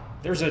 wow,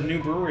 there's a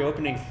new brewery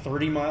opening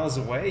 30 miles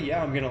away.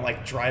 Yeah, I'm gonna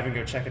like drive and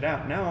go check it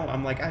out. Now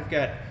I'm like, I've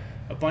got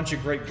a bunch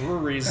of great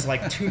breweries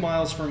like 2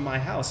 miles from my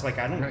house. Like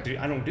I don't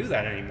do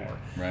that anymore.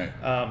 Right.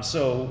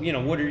 So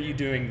what are you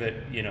doing that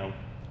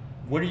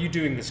what are you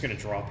doing that's going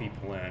to draw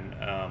people in?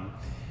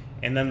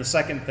 And then the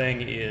second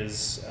thing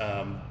is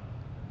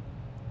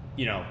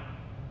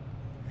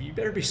you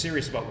better be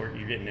serious about what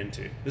you're getting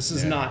into. This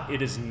is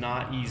it is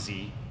not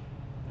easy.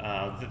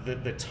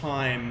 The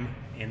time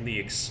and the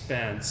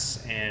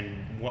expense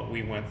and what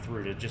we went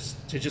through to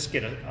just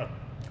get a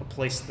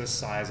place this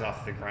size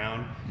off the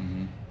ground.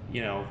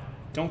 Mm-hmm.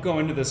 Don't go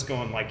into this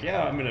going like,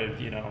 I'm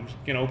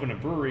gonna open a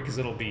brewery because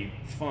it'll be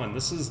fun.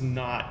 This is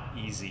not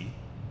easy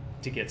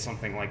to get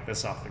something like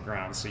this off the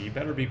ground. So you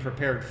better be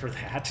prepared for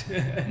that,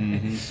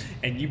 mm-hmm.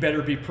 and you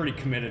better be pretty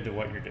committed to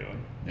what you're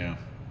doing. Yeah.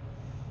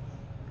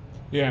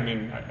 Yeah, I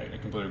mean, I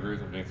completely agree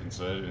with what Nathan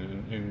said,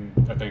 and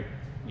I think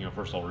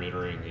first of all,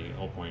 reiterating the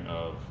whole point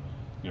of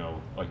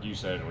like you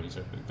said and what he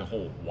said, the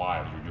whole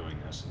why you're doing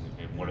this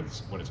and what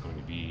it's going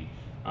to be.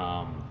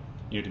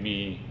 To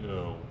me,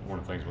 one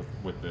of the things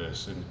with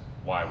this and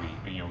why we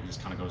this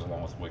kind of goes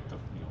along with what the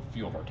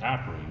feel of our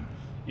tap room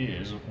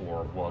is,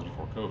 or was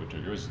before COVID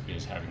too,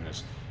 is having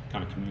this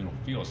kind of communal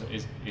feel.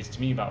 It's to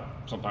me about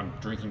sometimes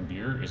drinking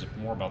beer is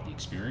more about the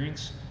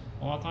experience.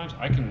 A lot of times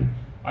I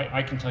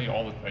can tell you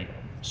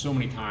so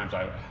many times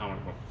how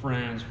with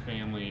friends,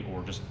 family,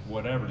 or just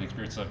whatever the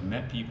experience. I've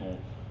met people.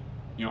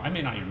 I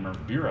may not even remember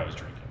the beer I was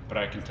drinking, but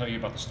I can tell you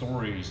about the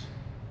stories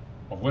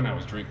of when I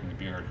was drinking the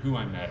beer and who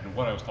I met and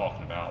what I was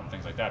talking about and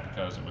things like that,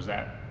 because it was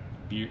that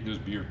beer, those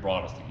beers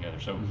brought us together.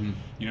 So,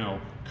 mm-hmm.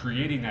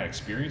 Creating that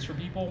experience for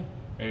people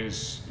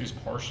is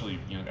partially,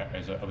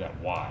 of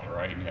that why,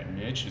 right? I mean, that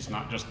niche is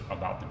not just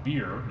about the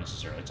beer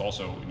necessarily. It's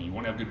also, I mean, you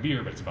want to have good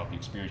beer, but it's about the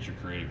experience you're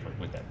creating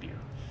with that beer.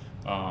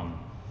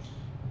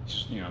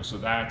 So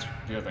that's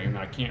the other thing, and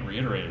I can't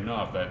reiterate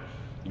enough that,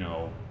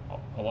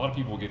 a lot of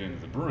people get into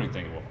the brewing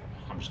thing. Well,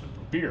 I'm just going to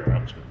brew beer.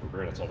 I'm just going to brew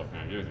beer. That's all they're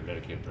going to do. They're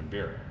dedicated to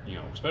beer.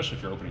 Especially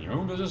if you're opening your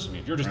own business. I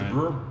mean, if you're just a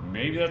brewer,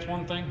 maybe that's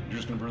one thing. You're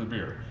just going to brew the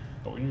beer.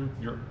 But when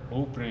you're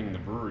opening the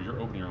brewery, you're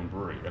opening your own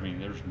brewery. I mean,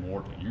 there's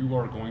more to it. You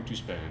are going to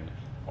spend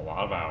a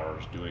lot of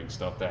hours doing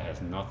stuff that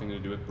has nothing to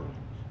do with brewing,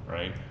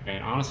 right?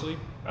 And honestly,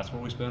 that's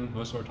where we spend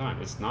most of our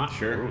time. It's not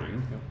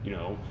brewing,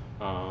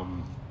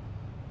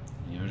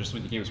 just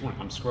what you came this morning.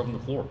 I'm scrubbing the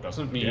floor.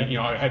 Doesn't mean,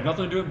 I had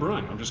nothing to do with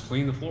brewing. I'm just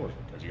cleaning the floor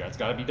because it's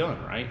got to be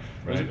done, right?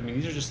 I mean,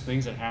 these are just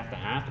things that have to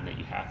happen that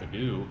you have to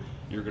do.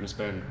 You're going to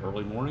spend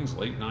early mornings,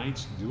 late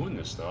nights doing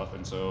this stuff,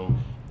 and so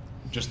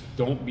just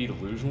don't be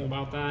delusional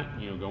about that.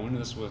 Go into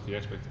this with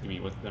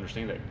with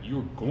understanding that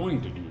you're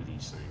going to do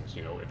these things.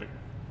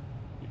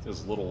 If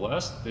it's a little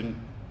less, then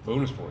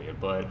bonus for you.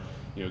 But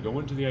go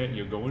into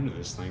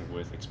this thing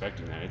with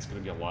expecting that it's going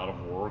to be a lot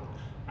of work,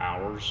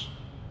 hours,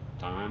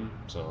 time.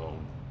 So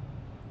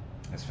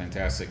that's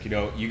fantastic.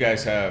 You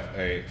guys have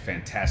a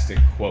fantastic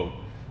quote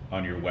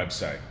on your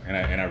website, and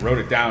I wrote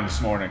it down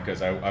this morning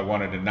because I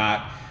wanted to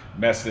not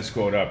mess this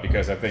quote up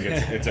because I think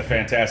it's a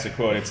fantastic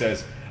quote. It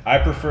says, "I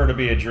prefer to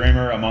be a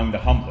dreamer among the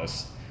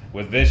humblest,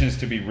 with visions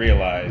to be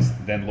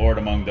realized, than lord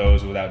among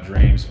those without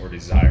dreams or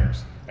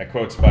desires." That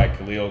quote's by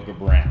Khalil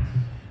Gibran.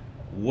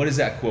 What does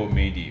that quote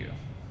mean to you?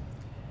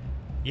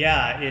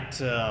 Yeah,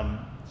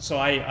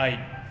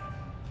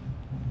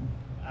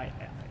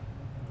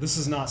 this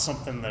is not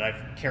something that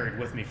I've carried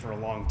with me for a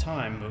long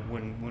time, but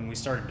when we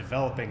started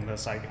developing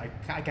this, I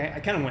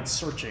kind of went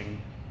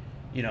searching,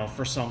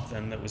 for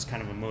something that was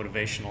kind of a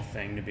motivational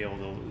thing to be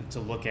able to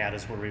look at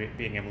as we're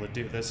being able to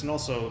do this, and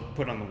also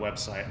put on the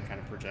website and kind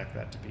of project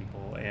that to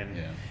people. And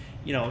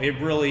it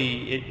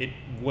really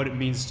what it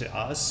means to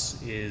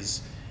us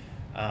is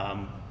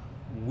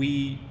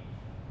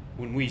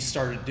when we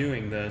started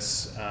doing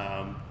this,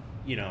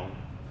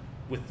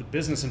 with the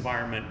business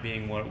environment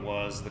being what it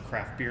was, the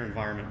craft beer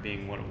environment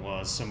being what it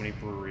was, so many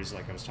breweries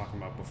like I was talking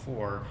about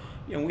before,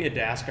 we had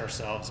to ask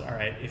ourselves, all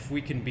right, if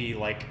we can be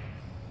like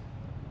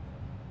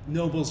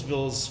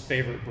Noblesville's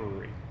favorite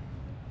brewery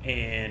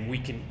and we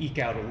can eke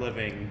out a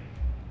living,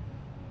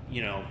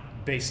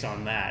 based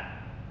on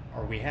that,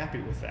 are we happy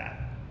with that?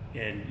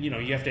 And you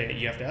have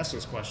to ask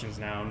those questions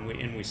now,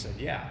 and we said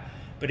yeah.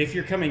 But if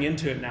you're coming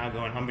into it now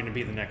going, I'm going to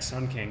be the next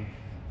Sun King,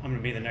 I'm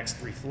going to be the next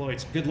Three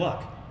Floyds, good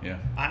luck. Yeah.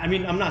 I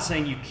mean, I'm not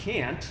saying you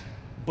can't,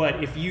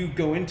 but if you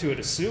go into it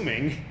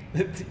assuming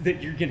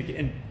that you're going to get,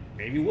 and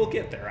maybe we'll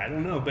get there, I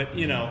don't know, but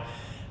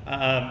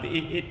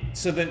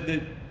so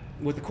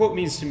what the quote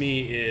means to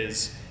me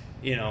is,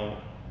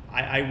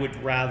 I would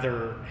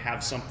rather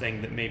have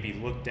something that may be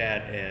looked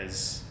at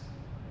as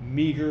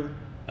meager,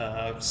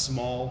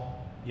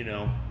 small,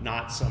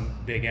 not some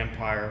big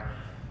empire,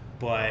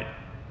 but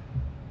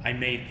I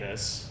made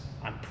this,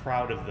 I'm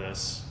proud of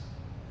this,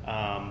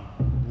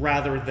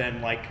 rather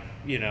than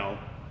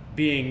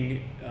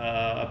being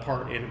a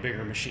part in a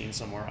bigger machine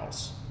somewhere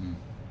else.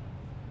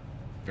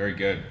 Very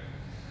good.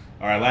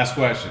 All right, last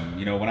question.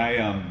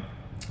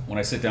 When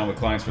I sit down with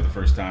clients for the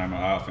first time,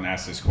 I often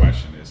ask this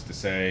question, is to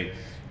say,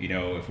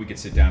 if we could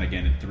sit down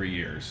again in 3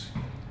 years,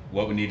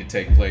 what would need to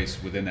take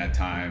place within that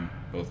time,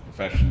 both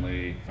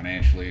professionally,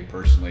 financially,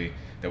 personally,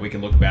 that we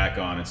can look back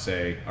on and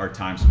say our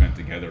time spent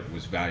together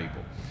was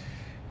valuable?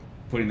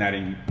 Putting that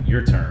in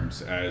your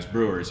terms as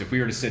brewers, if we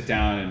were to sit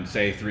down and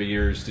say 3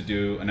 years to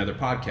do another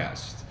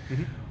podcast,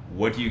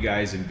 what do you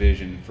guys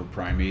envision for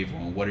Primeval,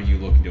 and what are you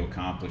looking to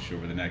accomplish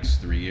over the next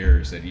 3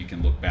 years that you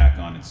can look back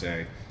on and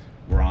say,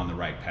 we're on the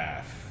right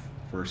path,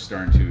 we're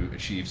starting to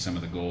achieve some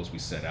of the goals we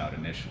set out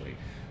initially?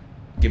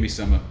 Give me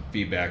some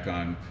feedback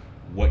on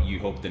what you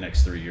hope the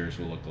next 3 years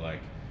will look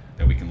like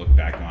that we can look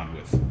back on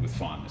with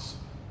fondness.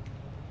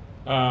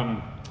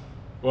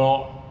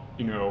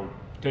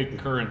 Taking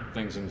current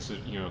things into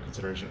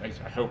consideration,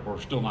 I hope we're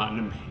still not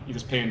in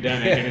this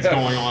pandemic and it's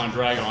going on and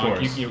dragging on,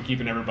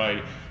 keeping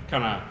everybody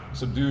kind of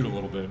subdued a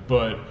little bit.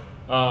 But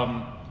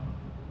kind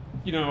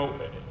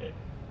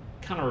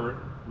of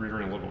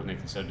reiterating a little bit what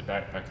Nathan said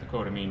back to the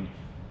quote. I mean,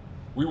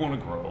 we want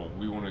to grow,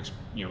 we want to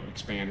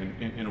expand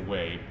in a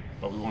way,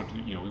 but we want to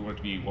we want it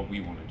to be what we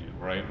want to do,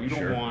 right? We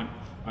don't want.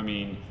 I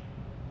mean,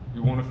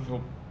 we want to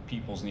fill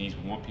people's needs.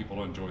 We want people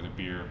to enjoy the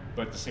beer,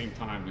 but at the same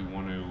time, we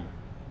want to.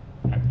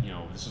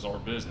 This is our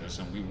business,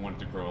 and we want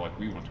it to grow like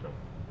we want to grow.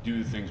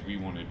 Do the things we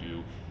want to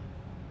do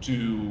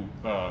to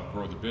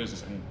grow the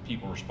business, and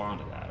people respond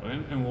to that,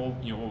 and we'll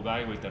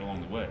evaluate that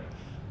along the way.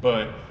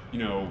 But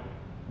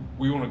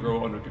we want to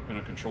grow under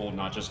control,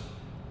 not just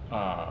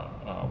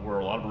where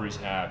a lot of breweries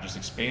have just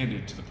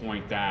expanded to the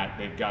point that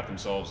they've got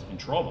themselves in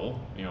trouble.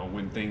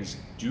 When things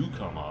do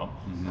come up,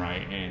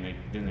 right, and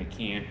then they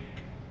can't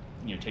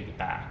take it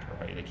back,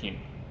 right? They can't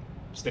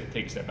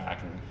take a step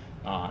back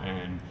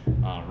and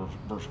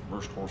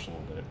reverse course a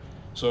little bit.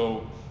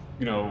 So,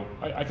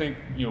 I think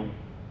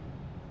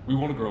we we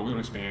want to grow, we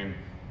want to expand,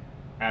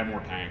 add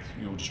more tanks,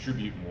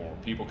 distribute more,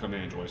 people come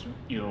in and enjoy us,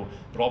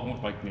 but all,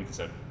 like Nathan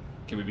said,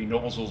 can we be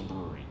Noblesville's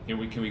brewery?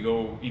 Can we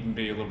go even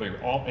be a little bigger,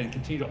 and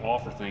continue to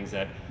offer things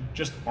that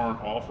just aren't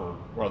offered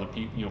where other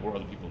people, where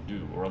other people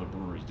do, or other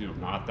breweries do.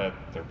 Not that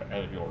they're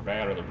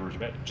bad or other breweries are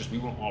bad. Just we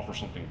want to offer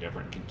something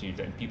different and continue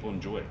that, and people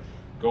enjoy it.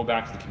 Go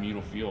back to the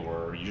communal feel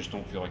where you just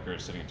don't feel like you're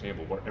sitting at a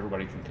table where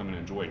everybody can come and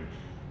enjoy it.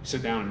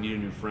 Sit down and meet a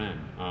new friend,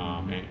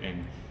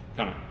 and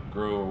kind of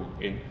grow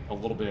in a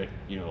little bit,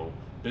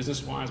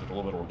 business-wise, but a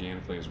little bit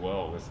organically as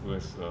well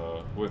with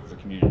the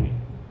community.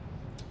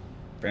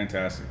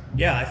 Fantastic.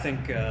 Yeah, I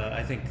think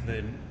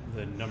the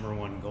number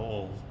one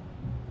goal,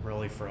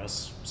 really for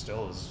us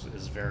still is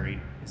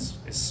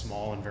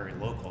small and very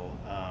local.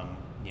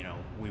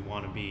 We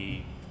want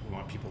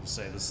people to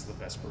say this is the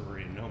best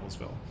brewery in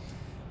Noblesville.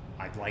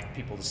 I'd like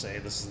people to say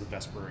this is the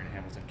best brewery in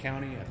Hamilton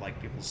County. I'd like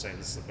people to say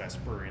this is the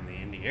best brewery in the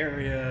Indy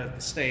area,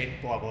 the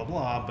state, blah blah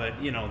blah. But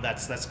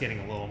that's getting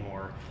a little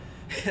more.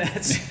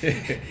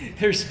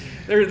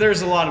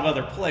 There's a lot of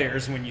other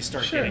players when you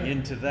start getting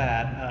into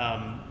that.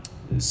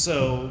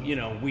 So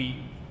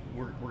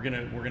we're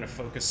gonna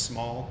focus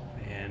small,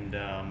 and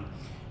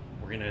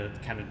we're gonna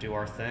kind of do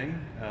our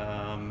thing,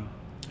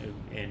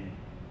 and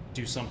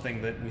do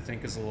something that we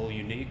think is a little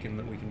unique and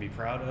that we can be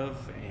proud of,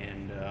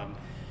 and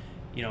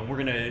we're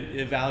gonna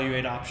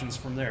evaluate options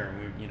from there.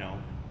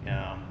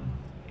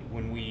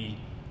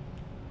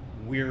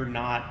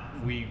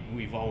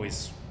 We've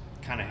always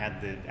kind of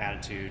had the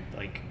attitude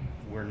like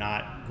we're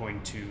not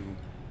going to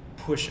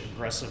push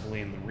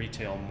aggressively in the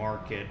retail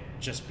market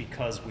just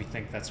because we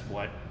think that's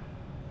what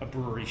a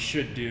brewery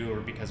should do, or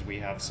because we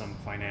have some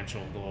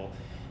financial goal.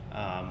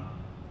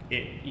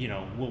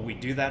 Will we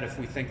do that if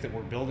we think that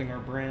we're building our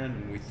brand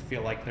and we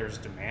feel like there's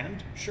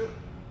demand? Sure.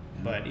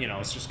 But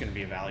it's just going to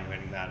be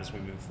evaluating that as we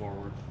move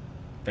forward.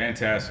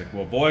 Fantastic.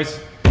 Well,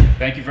 boys,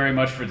 thank you very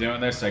much for doing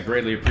this. I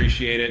greatly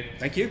appreciate it.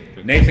 Thank you.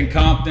 Nathan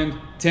Compton,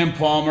 Tim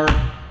Palmer,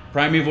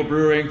 Primeval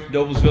Brewing,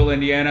 Noblesville,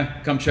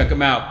 Indiana. Come check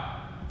them out.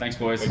 Thanks,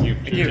 boys. Thank you.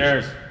 Thank you.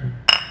 Cheers.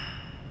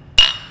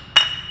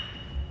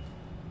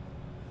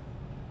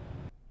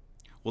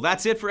 Well,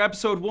 that's it for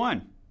episode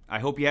 1. I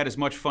hope you had as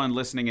much fun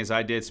listening as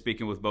I did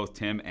speaking with both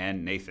Tim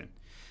and Nathan.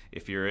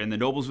 If you're in the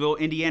Noblesville,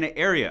 Indiana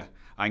area,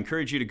 I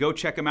encourage you to go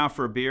check them out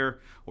for a beer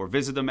or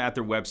visit them at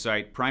their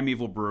website,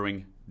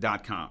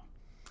 primevalbrewing.com.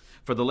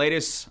 For the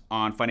latest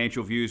on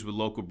Financial Views with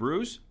Local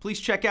Brews, please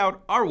check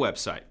out our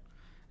website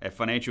at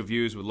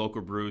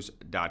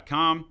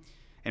financialviewswithlocalbrews.com,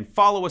 and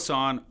follow us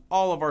on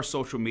all of our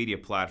social media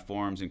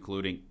platforms,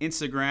 including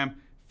Instagram,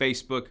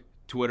 Facebook,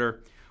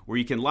 Twitter, where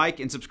you can like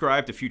and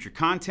subscribe to future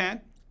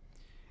content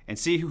and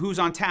see who's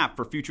on tap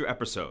for future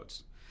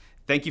episodes.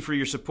 Thank you for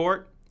your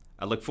support.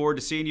 I look forward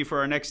to seeing you for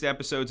our next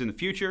episodes in the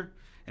future.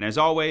 And as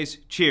always,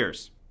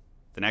 cheers.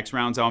 The next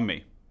round's on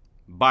me.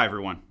 Bye,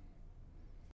 everyone.